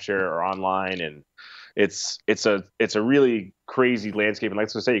New Hampshire, or online. And it's a really crazy landscape. And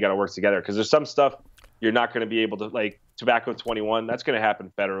like I say, you got to work together, because there's some stuff you're not going to be able to, like tobacco 21. That's going to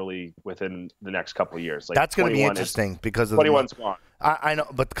happen federally within the next couple of years. Like, that's going to be interesting because of 21's gone. I know,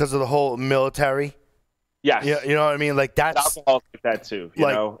 but because of the whole military. Yes. You know what I mean? Like that's alcohol like that too. You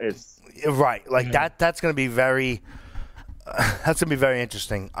know, it's right. Like that's going to be very. That's going to be very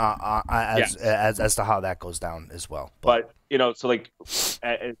interesting as to how that goes down as well. But you know, so like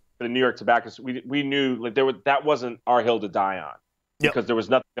the New York tobacconists, we knew like that wasn't our hill to die on, because there was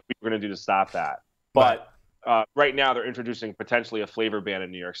nothing that we were going to do to stop that. But right now they're introducing potentially a flavor ban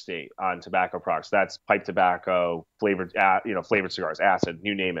in New York State on tobacco products. That's pipe tobacco, flavored cigars, acid,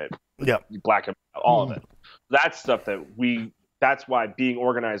 you name it. Yeah, black and all of it. That's stuff that's why being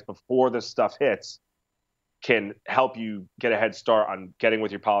organized before this stuff hits can help you get a head start on getting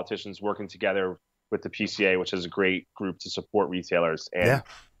with your politicians, working together with the PCA, which is a great group to support retailers and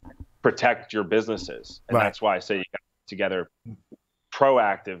protect your businesses. And that's why I say you got to get together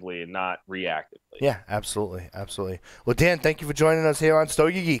proactively and not reactively. Yeah, absolutely. Well, Dan, thank you for joining us here on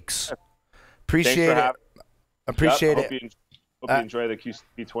Stogie Geeks. Appreciate it. Appreciate it. Hope you enjoy the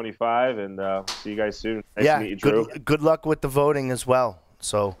QCP25, and see you guys soon. Nice to meet you, Drew. Good luck with the voting as well.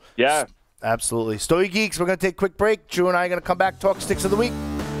 So absolutely. Stogie Geeks, we're going to take a quick break. Drew and I are going to come back, talk Sticks of the Week.